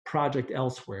project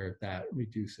elsewhere that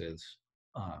reduces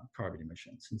carbon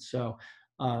emissions. And so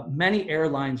many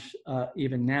airlines,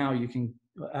 even now, you can,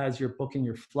 as you're booking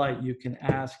your flight, you can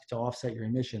ask to offset your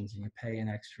emissions, and you pay an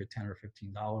extra $10 or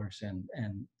 $15,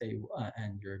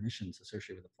 and your emissions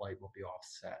associated with the flight will be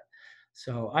offset.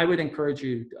 So I would encourage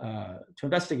you to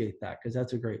investigate that, because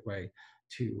that's a great way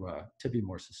to be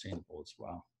more sustainable as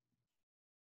well.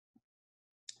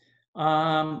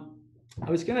 I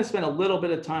was going to spend a little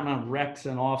bit of time on RECs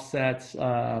and offsets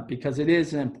because it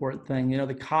is an important thing.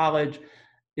 The college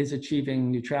is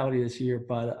achieving neutrality this year,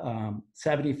 but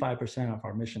 75% of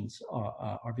our emissions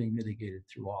are being mitigated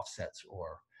through offsets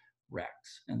or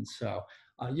RECs. And so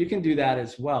you can do that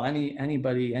as well.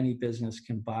 Anybody, any business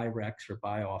can buy RECs or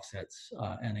buy offsets.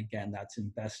 And again, that's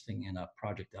investing in a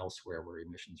project elsewhere where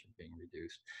emissions are being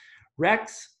reduced.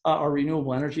 RECs are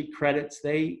renewable energy credits.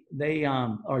 They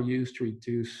are used to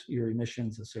reduce your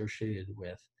emissions associated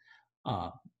with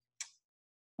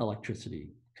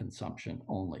electricity consumption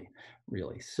only,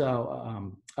 really.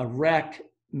 So a REC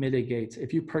mitigates,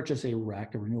 if you purchase a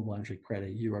REC, a renewable energy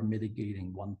credit, you are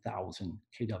mitigating 1,000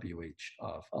 kWh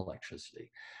of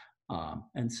electricity.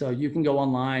 And so you can go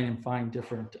online and find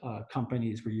different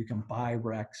companies where you can buy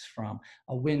RECs from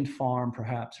a wind farm,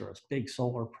 perhaps, or a big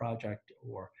solar project,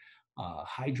 or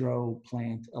hydro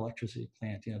plant, electricity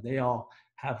plant. They all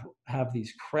have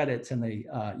these credits, and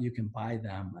you can buy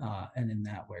them, and in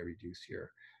that way reduce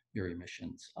your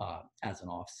emissions as an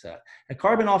offset. A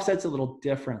carbon offset's a little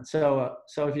different. So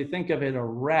if you think of it, a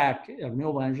REC, a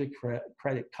renewable energy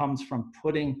credit, comes from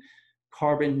putting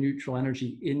carbon neutral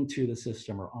energy into the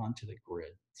system or onto the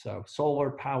grid. So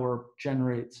solar power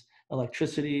generates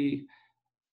electricity,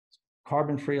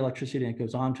 carbon-free electricity, and it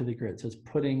goes onto the grid. So it's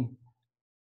putting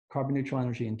carbon neutral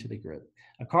energy into the grid.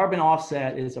 A carbon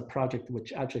offset is a project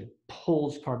which actually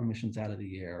pulls carbon emissions out of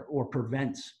the air or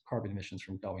prevents carbon emissions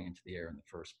from going into the air in the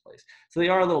first place. So they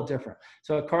are a little different.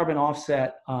 So a carbon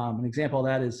offset, an example of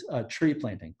that is a tree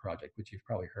planting project, which you've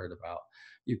probably heard about.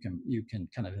 You can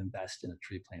kind of invest in a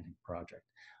tree planting project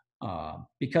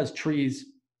because trees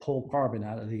pull carbon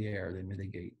out of the air. They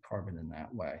mitigate carbon in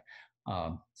that way.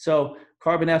 So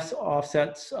carbon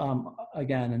offsets,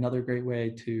 again, another great way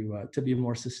to be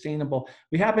more sustainable.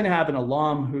 We happen to have an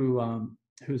alum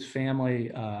whose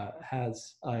family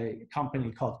has a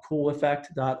company called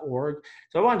cooleffect.org.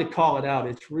 So I wanted to call it out.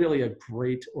 It's really a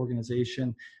great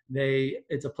organization.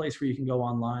 It's a place where you can go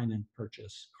online and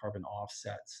purchase carbon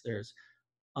offsets.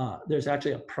 There's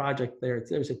actually a project there.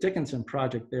 There's a Dickinson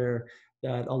project there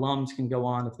that alums can go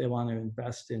on if they want to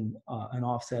invest in an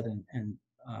offset and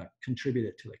contribute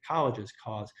it to the college's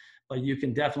cause. But you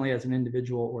can definitely, as an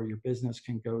individual or your business,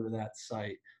 can go to that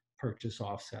site, purchase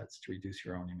offsets to reduce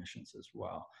your own emissions as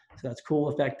well. So that's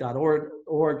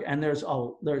cooleffect.org. And there's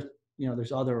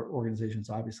other organizations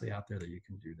obviously out there that you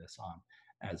can do this on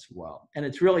as well. And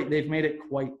it's really, they've made it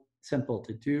quite simple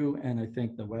to do. And I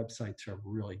think the websites are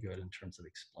really good in terms of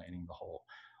explaining the whole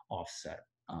offset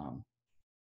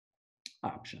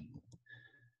option.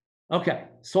 Okay,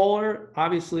 solar,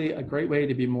 obviously a great way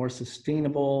to be more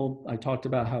sustainable. I talked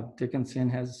about how Dickinson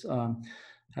has a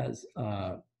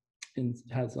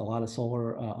lot of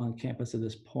solar on campus at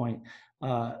this point.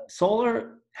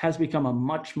 Solar has become a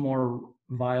much more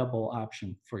viable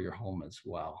option for your home as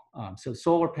well. So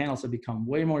solar panels have become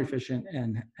way more efficient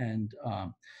and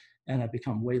have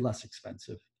become way less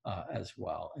expensive as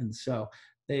well. And so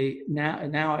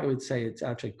now I would say it's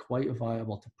actually quite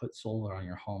viable to put solar on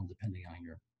your home, depending on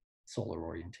your solar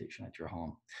orientation at your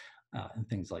home and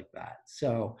things like that.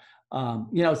 So, a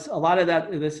lot of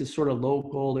this is sort of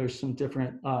local. There's some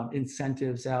different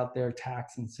incentives out there,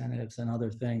 tax incentives and other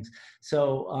things.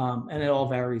 So, and it all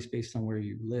varies based on where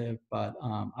you live. But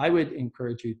I would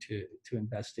encourage you to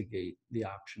investigate the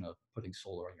option of putting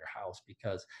solar on your house,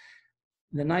 because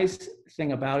the nice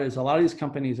thing about it is a lot of these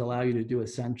companies allow you to do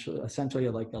essentially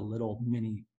like a little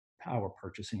mini power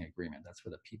purchasing agreement. That's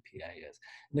what a PPA is.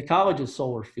 And the college's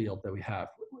solar field that we have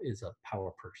is a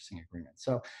power purchasing agreement.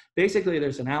 So basically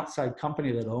there's an outside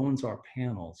company that owns our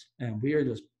panels, and we are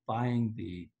just buying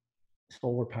the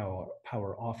solar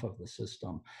power off of the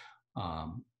system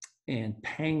and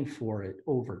paying for it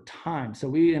over time. So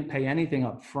we didn't pay anything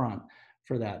up front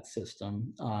for that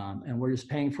system, and we're just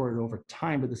paying for it over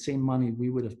time, but the same money we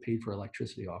would have paid for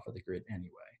electricity off of the grid anyway.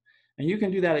 And you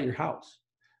can do that at your house.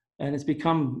 And it's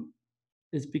become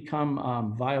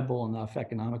viable enough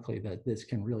economically that this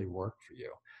can really work for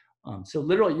you. So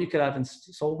literally, you could have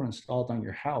solar installed on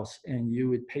your house, and you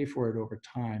would pay for it over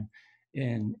time,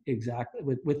 in exactly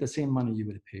with the same money you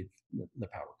would have paid the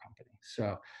power company.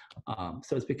 So,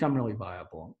 so it's become really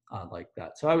viable like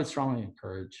that. So I would strongly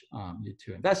encourage you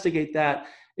to investigate that.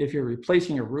 If you're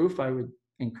replacing your roof, I would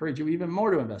encourage you even more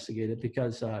to investigate it,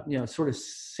 because sort of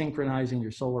synchronizing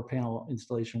your solar panel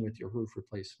installation with your roof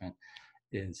replacement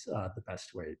is the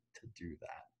best way to do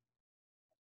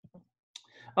that.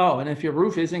 Oh, and if your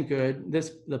roof isn't good,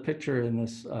 the picture in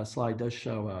this slide does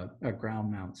show a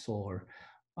ground mount solar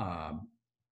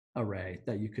array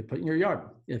that you could put in your yard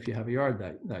if you have a yard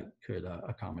that could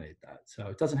accommodate that. So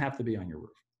it doesn't have to be on your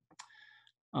roof.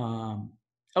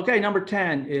 Okay, number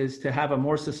 10 is to have a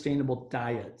more sustainable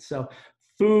diet. So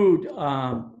food,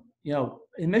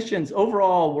 emissions,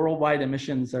 overall worldwide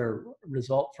emissions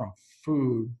result from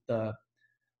food. The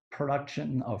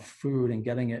production of food and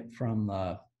getting it from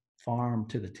the farm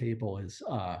to the table is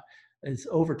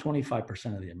over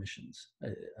 25% of the emissions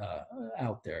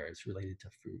out there is related to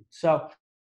food. So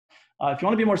if you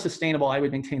want to be more sustainable, I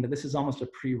would maintain that this is almost a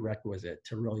prerequisite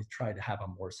to really try to have a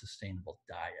more sustainable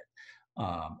diet.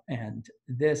 And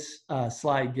this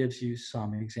slide gives you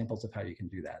some examples of how you can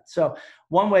do that. So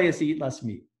one way is to eat less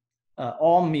meat.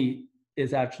 All meat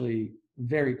is actually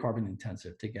very carbon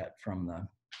intensive to get from the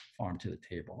farm to the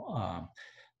table.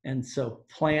 And so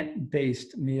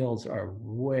plant-based meals are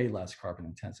way less carbon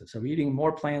intensive. So eating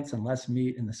more plants and less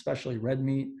meat, and especially red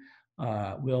meat,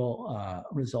 will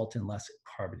result in less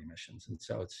carbon emissions. And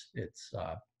so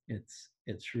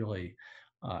it's really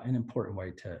an important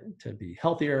way to be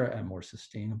healthier and more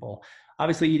sustainable.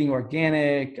 Obviously, eating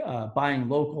organic, buying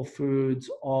local foods,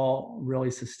 all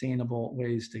really sustainable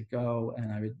ways to go.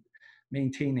 And I would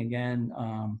maintain, again,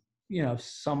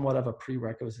 somewhat of a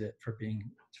prerequisite for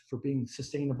being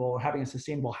sustainable, or having a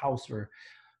sustainable house, or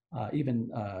even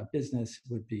business,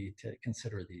 would be to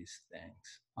consider these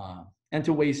things and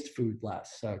to waste food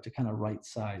less. So to kind of right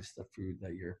size the food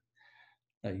that you're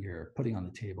that you're putting on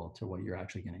the table to what you're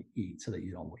actually going to eat, so that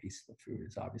you don't waste the food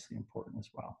is obviously important as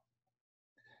well.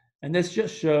 And this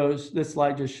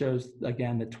slide just shows,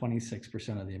 again, that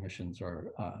 26% of the emissions are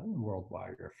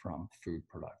worldwide are from food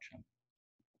production.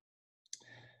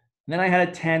 And then I had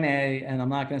a 10A, and I'm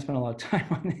not going to spend a lot of time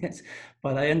on this,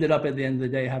 but I ended up at the end of the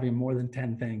day having more than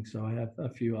 10 things. So I have a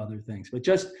few other things, but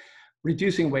just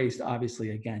reducing waste,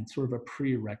 obviously, again, sort of a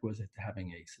prerequisite to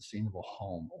having a sustainable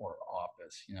home or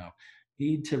office.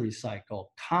 Need to recycle.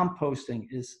 Composting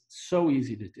is so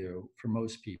easy to do for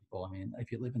most people. I mean,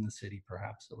 if you live in the city,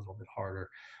 perhaps a little bit harder,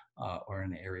 or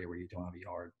in an area where you don't have a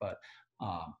yard. But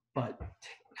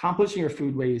composting your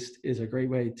food waste is a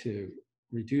great way to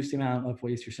reduce the amount of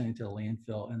waste you're sending to the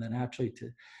landfill, and then actually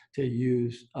to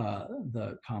use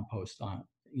the compost on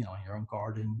in your own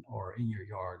garden or in your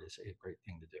yard is a great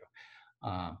thing to do.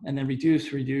 And then reduce,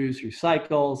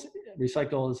 recycles.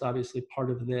 Recycle is obviously part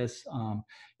of this. On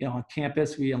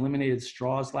campus, we eliminated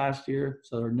straws last year.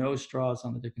 So there are no straws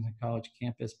on the Dickinson College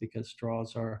campus because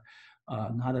straws are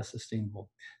not a sustainable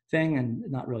thing and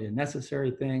not really a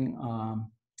necessary thing.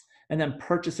 And then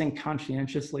purchasing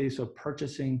conscientiously. So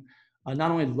purchasing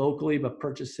not only locally, but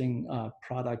purchasing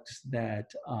products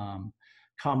that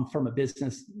come from a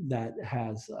business that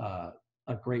has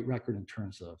a great record in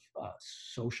terms of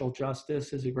social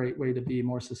justice is a great way to be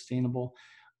more sustainable.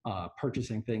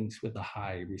 Purchasing things with a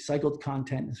high recycled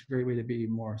content is a great way to be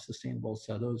more sustainable.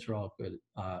 So those are all good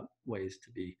ways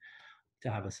to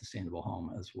have a sustainable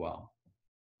home as well.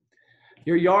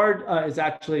 Your yard is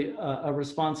actually a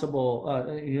responsible,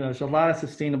 there's a lot of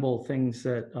sustainable things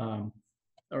that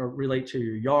relate to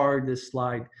your yard. This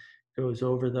slide goes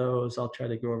over those. I'll try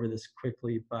to go over this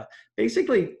quickly, but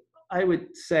basically I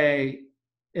would say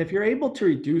if you're able to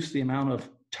reduce the amount of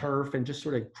turf and just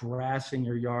sort of grass in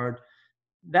your yard,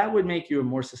 that would make you a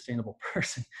more sustainable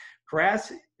person.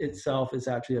 Grass itself is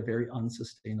actually a very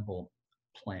unsustainable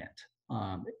plant.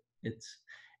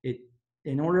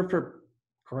 In order for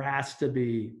grass to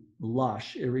be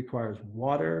lush, it requires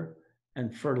water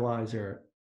and fertilizer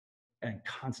and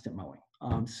constant mowing.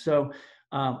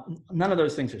 None of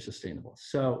those things are sustainable.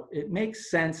 So it makes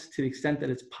sense, to the extent that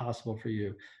it's possible for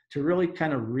you, to really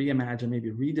kind of reimagine,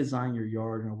 maybe redesign your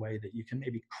yard in a way that you can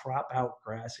maybe crop out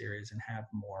grass areas and have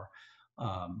more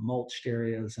mulched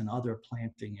areas and other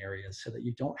planting areas, so that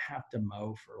you don't have to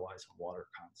mow, fertilize, and water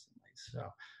constantly.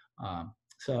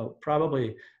 So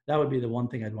probably that would be the one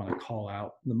thing I'd want to call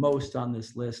out the most on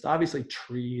this list. Obviously,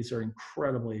 trees are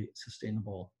incredibly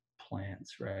sustainable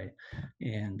plants, right?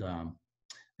 And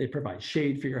they provide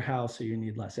shade for your house, so you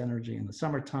need less energy in the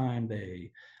summertime.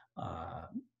 They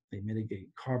mitigate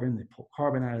carbon, they pull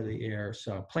carbon out of the air.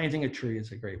 So planting a tree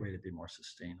is a great way to be more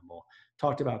sustainable.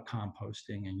 Talked about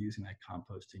composting and using that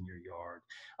compost in your yard.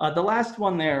 The last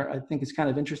one there, I think is kind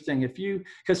of interesting.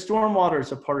 Because stormwater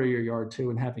is a part of your yard too,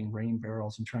 and having rain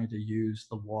barrels and trying to use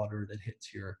the water that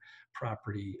hits your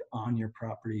property on your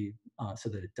property so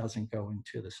that it doesn't go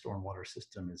into the stormwater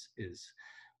system is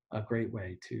a great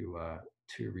way to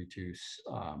reduce,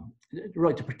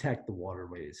 really to protect the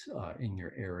waterways in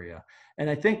your area. And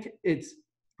I think it's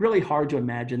really hard to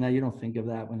imagine that. You don't think of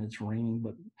that when it's raining,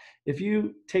 but if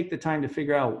you take the time to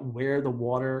figure out where the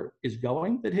water is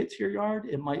going that hits your yard,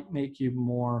 it might make you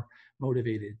more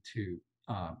motivated to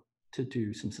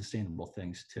do some sustainable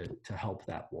things to help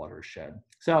that watershed.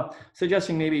 So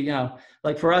suggesting maybe,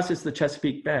 like for us, it's the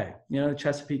Chesapeake Bay. The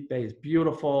Chesapeake Bay is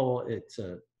beautiful.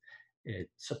 It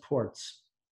supports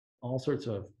all sorts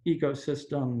of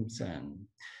ecosystems, and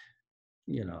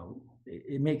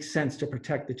it makes sense to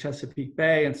protect the Chesapeake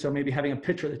Bay. And so maybe having a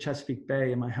picture of the Chesapeake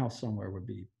Bay in my house somewhere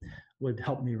would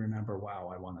help me remember,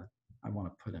 wow, I want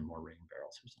to put in more rain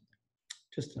barrels or something.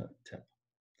 Just a tip.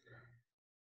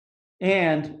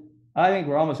 And I think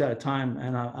we're almost out of time,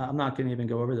 and I'm not going to even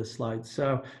go over this slide.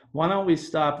 So why don't we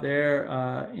stop there,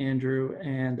 Andrew,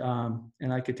 and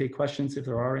I could take questions if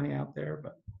there are any out there.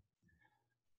 But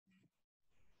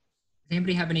does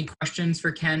anybody have any questions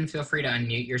for Ken? Feel free to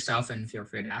unmute yourself and feel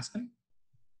free to ask them.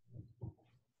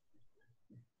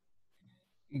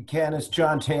 Ken, it's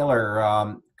John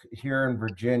Taylor here in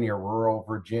Virginia, rural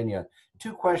Virginia.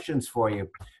 Two questions for you.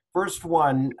 First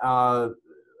one,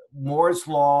 Moore's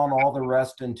Law and all the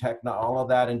rest in all of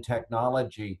that in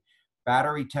technology,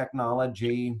 battery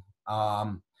technology,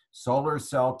 solar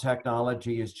cell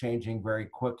technology is changing very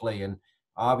quickly, and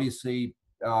obviously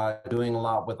doing a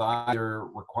lot with either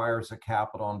requires a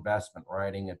capital investment,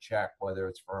 writing a check, whether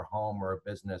it's for a home or a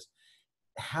business.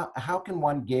 How can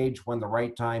one gauge when the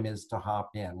right time is to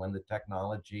hop in, when the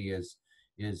technology is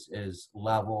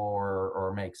level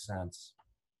or makes sense?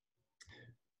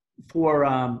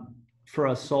 for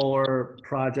a solar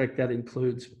project that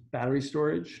includes battery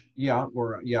storage? Yeah,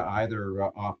 or yeah, either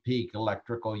off-peak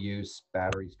electrical use,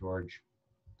 battery storage.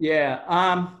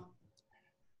 Yeah.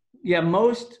 Yeah,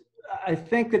 I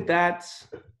think that's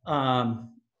an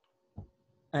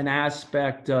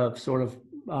aspect of sort of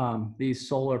these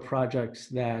solar projects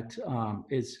that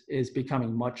is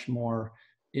becoming much more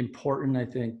important. I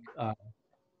think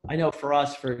I know for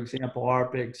us, for example,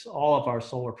 all of our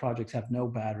solar projects have no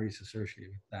batteries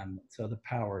associated with them, so the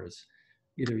power is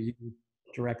either used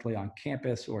directly on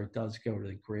campus or it does go to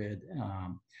the grid.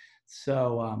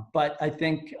 But I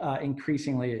think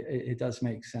increasingly it does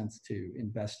make sense to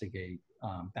investigate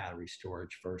battery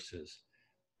storage versus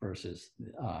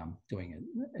doing it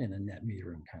in a net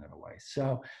metering kind of a way.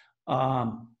 So,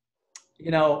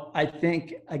 I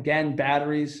think again,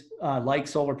 batteries like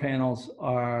solar panels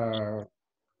are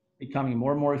becoming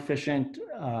more and more efficient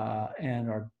and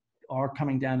are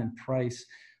coming down in price.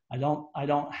 I'm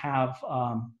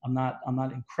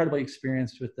not incredibly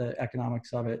experienced with the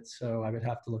economics of it, so I would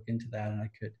have to look into that, and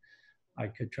I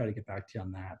could try to get back to you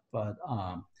on that. But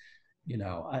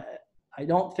I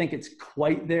don't think it's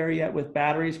quite there yet with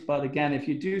batteries. But again, if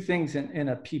you do things in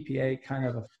a PPA kind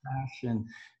of a fashion,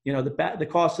 the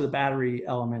cost of the battery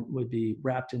element would be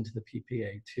wrapped into the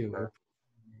PPA too. The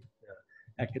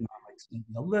economics may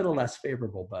be a little less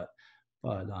favorable, but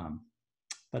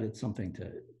it's something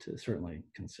to certainly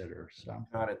consider. So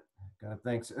Got it.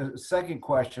 Thanks. Second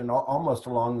question, almost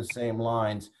along the same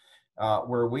lines.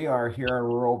 Where we are here in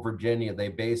rural Virginia, they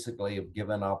basically have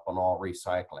given up on all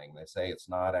recycling. They say it's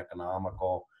not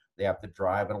economical. They have to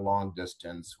drive it a long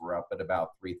distance. We're up at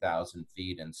about 3,000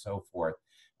 feet and so forth.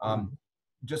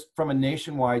 Just from a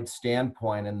nationwide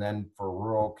standpoint, and then for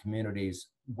rural communities,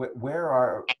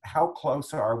 how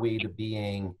close are we to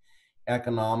being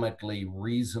economically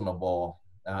reasonable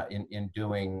in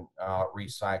doing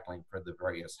recycling for the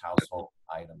various household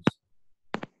items?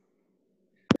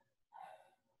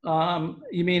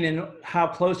 You mean in how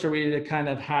close are we to kind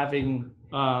of having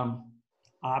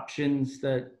options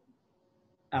that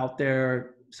out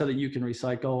there so that you can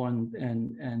recycle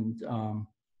and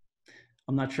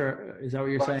I'm not sure, is that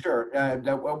what you're saying? Sure.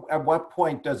 At what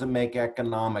point does it make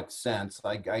economic sense?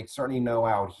 I certainly know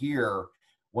out here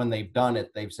when they've done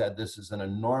it, they've said this is an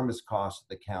enormous cost to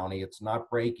the county. It's not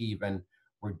break even.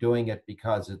 We're doing it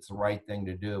because it's the right thing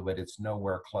to do, but it's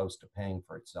nowhere close to paying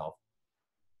for itself.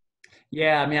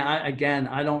 Yeah, I mean, I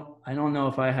don't know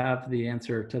if I have the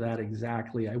answer to that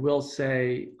exactly. I will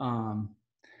say,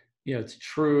 it's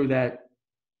true that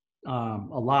a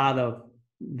lot of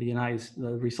the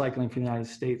recycling from the United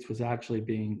States was actually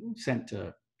being sent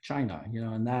to China,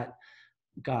 and that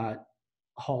got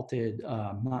halted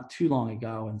not too long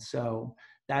ago, and so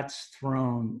that's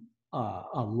thrown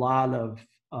a lot of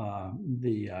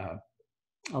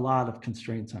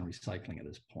constraints on recycling at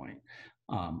this point.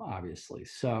 Obviously.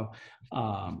 So,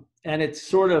 and it's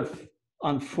sort of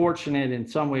unfortunate in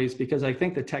some ways because I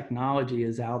think the technology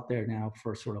is out there now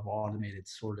for sort of automated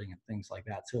sorting and things like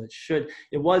that. So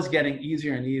it was getting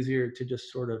easier and easier to just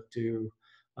sort of do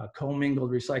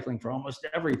commingled recycling for almost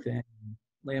everything,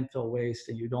 landfill waste,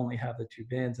 and you'd only have the two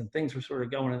bins, and things were sort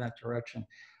of going in that direction.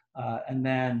 And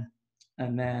then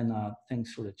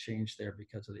things sort of changed there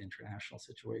because of the international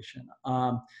situation.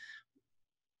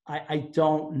 I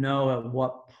don't know at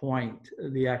what point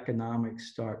the economics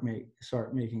start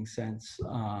making sense,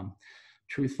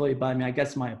 truthfully. But I mean, I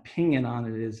guess my opinion on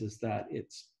it is that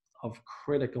it's of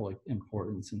critical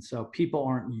importance, and so people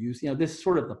aren't used. This is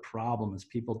sort of the problem: is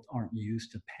people aren't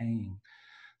used to paying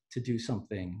to do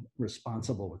something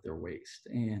responsible with their waste,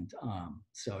 and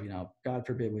so God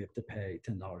forbid we have to pay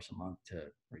 $10 a month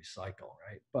to recycle,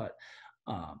 right? But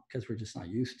because we're just not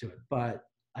used to it, but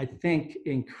I think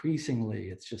increasingly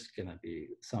it's just going to be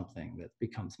something that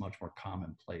becomes much more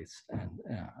commonplace, and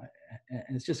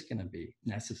it's just going to be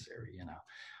necessary,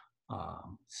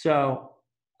 So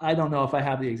I don't know if I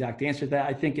have the exact answer to that.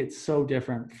 I think it's so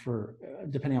different for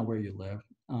depending on where you live,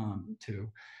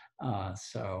 too.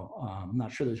 So I'm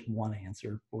not sure there's one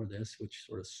answer for this, which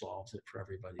sort of solves it for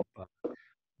everybody. But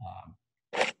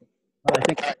I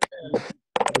think.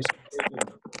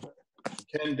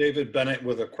 Ken, David Bennett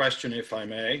with a question, if I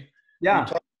may. Yeah. You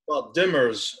talked about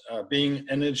dimmers being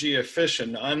energy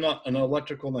efficient. I'm not an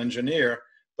electrical engineer,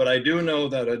 but I do know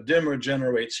that a dimmer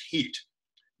generates heat.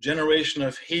 Generation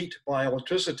of heat by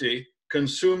electricity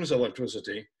consumes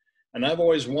electricity. And I've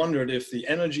always wondered if the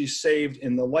energy saved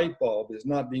in the light bulb is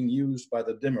not being used by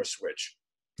the dimmer switch.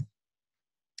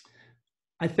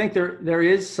 I think there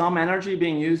is some energy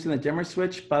being used in the dimmer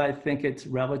switch, but I think it's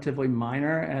relatively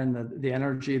minor, and the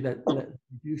energy that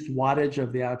reduced wattage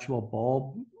of the actual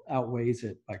bulb outweighs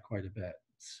it by quite a bit.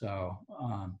 So,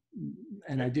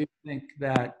 and I do think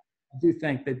that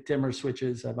dimmer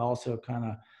switches have also kind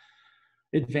of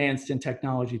advanced in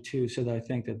technology too, so that I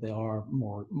think that they are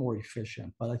more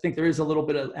efficient. But I think there is a little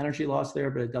bit of energy loss there,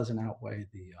 but it doesn't outweigh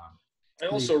the. I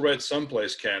also read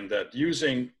someplace, Ken, that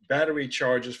using battery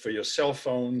chargers for your cell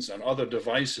phones and other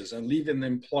devices and leaving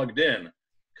them plugged in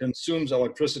consumes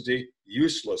electricity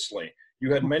uselessly.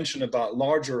 You had mentioned about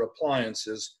larger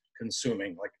appliances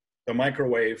consuming, like the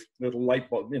microwave, little light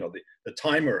bulb, the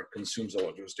timer consumes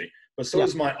electricity. But so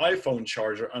does my iPhone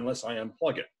charger unless I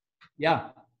unplug it. Yeah,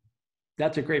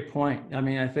 that's a great point. I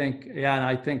mean, I think, and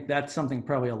I think that's something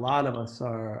probably a lot of us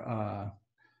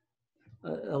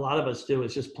do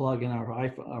is just plug in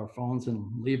our phones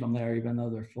and leave them there, even though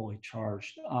they're fully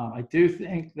charged. I do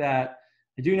think that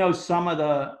I do know some of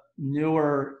the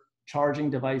newer charging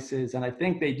devices, and I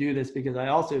think they do this because I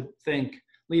also think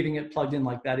leaving it plugged in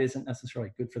like that isn't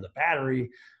necessarily good for the battery.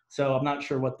 So I'm not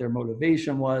sure what their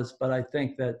motivation was, but I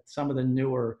think that some of the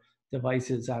newer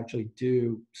devices actually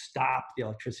do stop the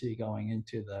electricity going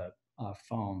into the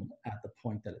phone at the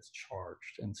point that it's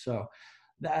charged. And so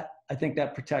that, I think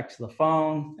that protects the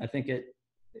phone. I think it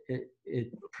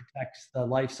protects the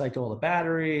life cycle of the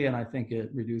battery, and I think it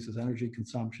reduces energy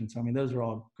consumption. So I mean, those are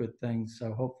all good things.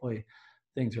 So hopefully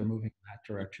things are moving in that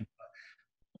direction. But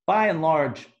by and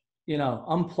large,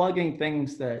 unplugging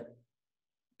things that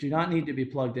do not need to be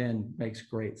plugged in makes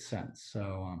great sense.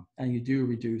 So, and you do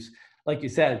reduce, like you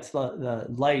said, it's the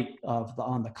light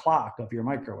on the clock of your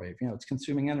microwave, it's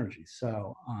consuming energy.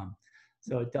 So,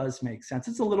 so it does make sense.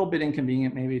 It's a little bit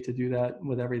inconvenient maybe to do that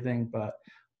with everything, but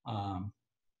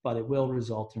it will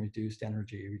result in reduced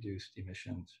energy, reduced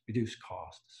emissions, reduced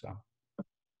cost. So.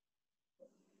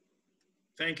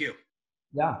 Thank you.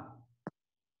 Yeah.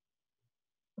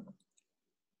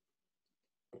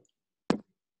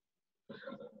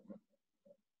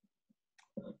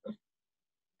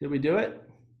 Did we do it?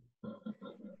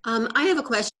 I have a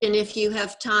question if you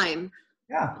have time.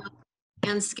 Yeah.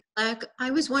 And Skelak,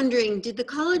 I was wondering, did the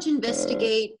college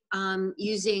investigate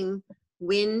using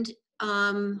wind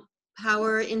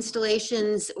power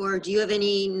installations, or do you have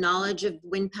any knowledge of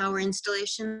wind power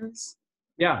installations?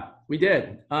 Yeah, we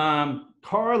did.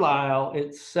 Carlisle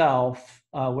itself,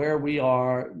 where we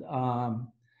are,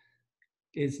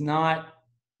 is not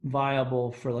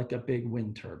viable for like a big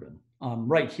wind turbine.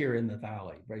 Right here in the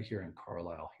valley, right here in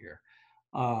Carlisle here.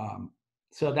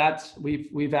 So that's,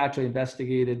 we've actually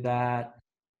investigated that.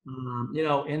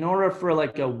 In order for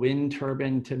like a wind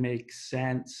turbine to make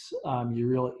sense,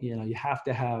 you have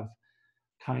to have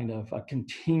kind of a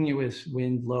continuous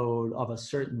wind load of a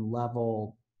certain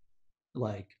level,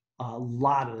 like a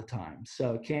lot of the time.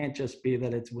 So it can't just be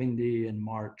that it's windy in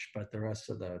March, but the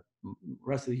rest of the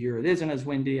year it isn't as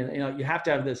windy. And you have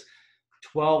to have this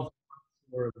 12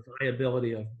 or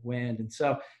viability of wind. And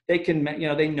so they can,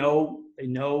 they know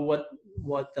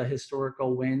what the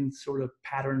historical wind sort of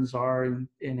patterns are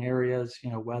in areas,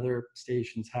 weather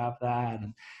stations have that.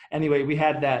 And anyway, we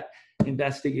had that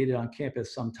investigated on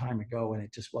campus some time ago, and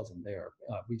it just wasn't there.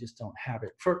 We just don't have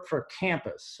it for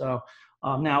campus. So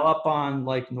now up on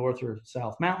like North or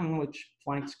South Mountain, which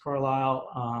flanks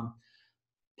Carlisle,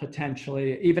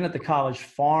 potentially, even at the college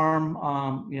farm,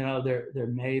 there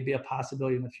may be a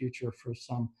possibility in the future for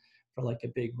like a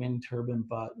big wind turbine,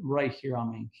 but right here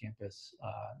on main campus,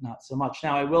 not so much.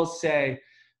 Now, I will say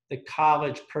the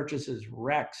college purchases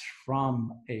RECs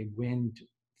from a wind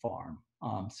farm.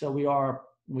 So we are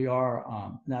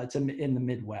now it's in the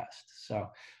Midwest.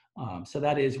 So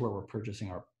that is where we're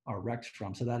purchasing our RECs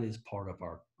from. So that is part of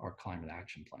our climate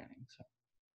action planning. So.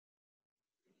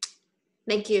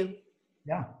 Thank you.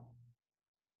 Yeah.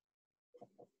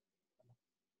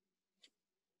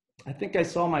 I think I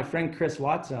saw my friend Chris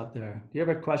Watts out there. Do you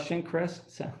have a question, Chris?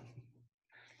 So,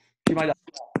 you might.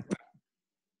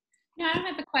 No, I don't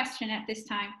have a question at this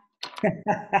time.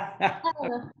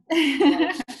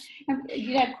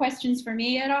 You have questions for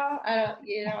me at all?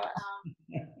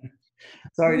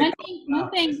 Sorry. One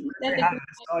thing that I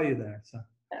saw you there. So.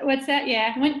 What's that?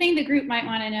 Yeah. One thing the group might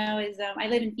want to know is I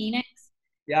live in Phoenix.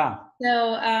 Yeah.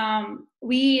 So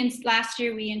last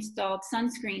year we installed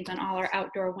sunscreens on all our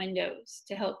outdoor windows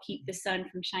to help keep the sun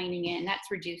from shining in. That's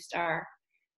reduced our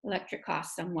electric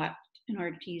costs somewhat in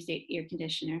order to use the air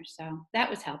conditioner. So that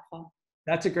was helpful.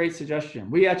 That's a great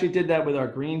suggestion. We actually did that with our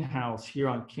greenhouse here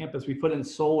on campus. We put in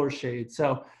solar shades.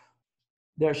 So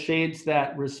there are shades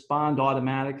that respond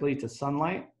automatically to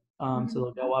sunlight.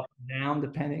 So they'll go up and down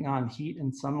depending on heat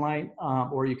and sunlight,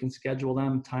 or you can schedule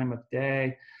them time of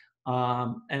day.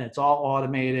 and it's all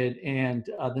automated. And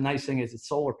the nice thing is it's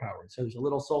solar powered. So there's a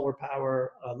little solar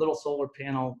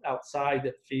panel outside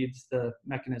that feeds the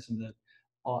mechanism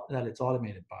that it's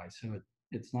automated by. So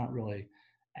it's not really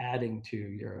adding to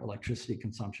your electricity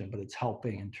consumption, but it's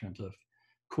helping in terms of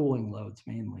cooling loads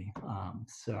mainly.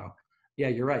 So yeah,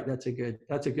 you're right. That's a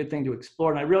good thing to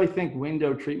explore. And I really think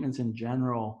window treatments in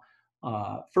general,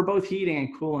 for both heating and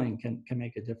cooling can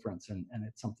make a difference. And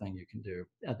it's something you can do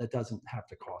that doesn't have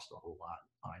to cost a whole lot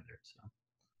either. So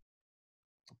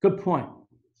good point.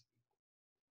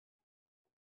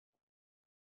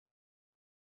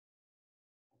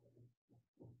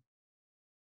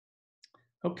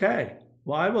 Okay.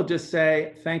 Well, I will just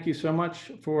say thank you so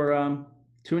much for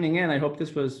tuning in. I hope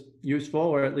this was useful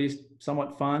or at least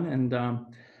somewhat fun. And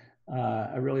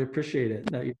I really appreciate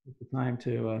it that you took the time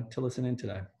to listen in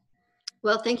today.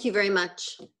 Well, thank you very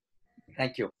much.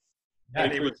 Thank you.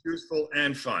 And it was useful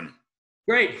and fun.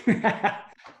 Great. Thank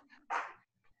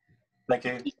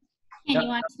you. Ken, you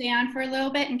want to stay on for a little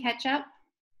bit and catch up?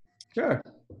 Sure.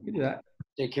 You can do that.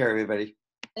 Take care, everybody.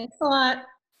 Thanks a lot.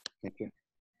 Thank you.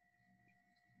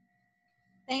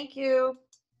 Thank you.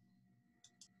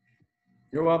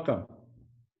 You're welcome.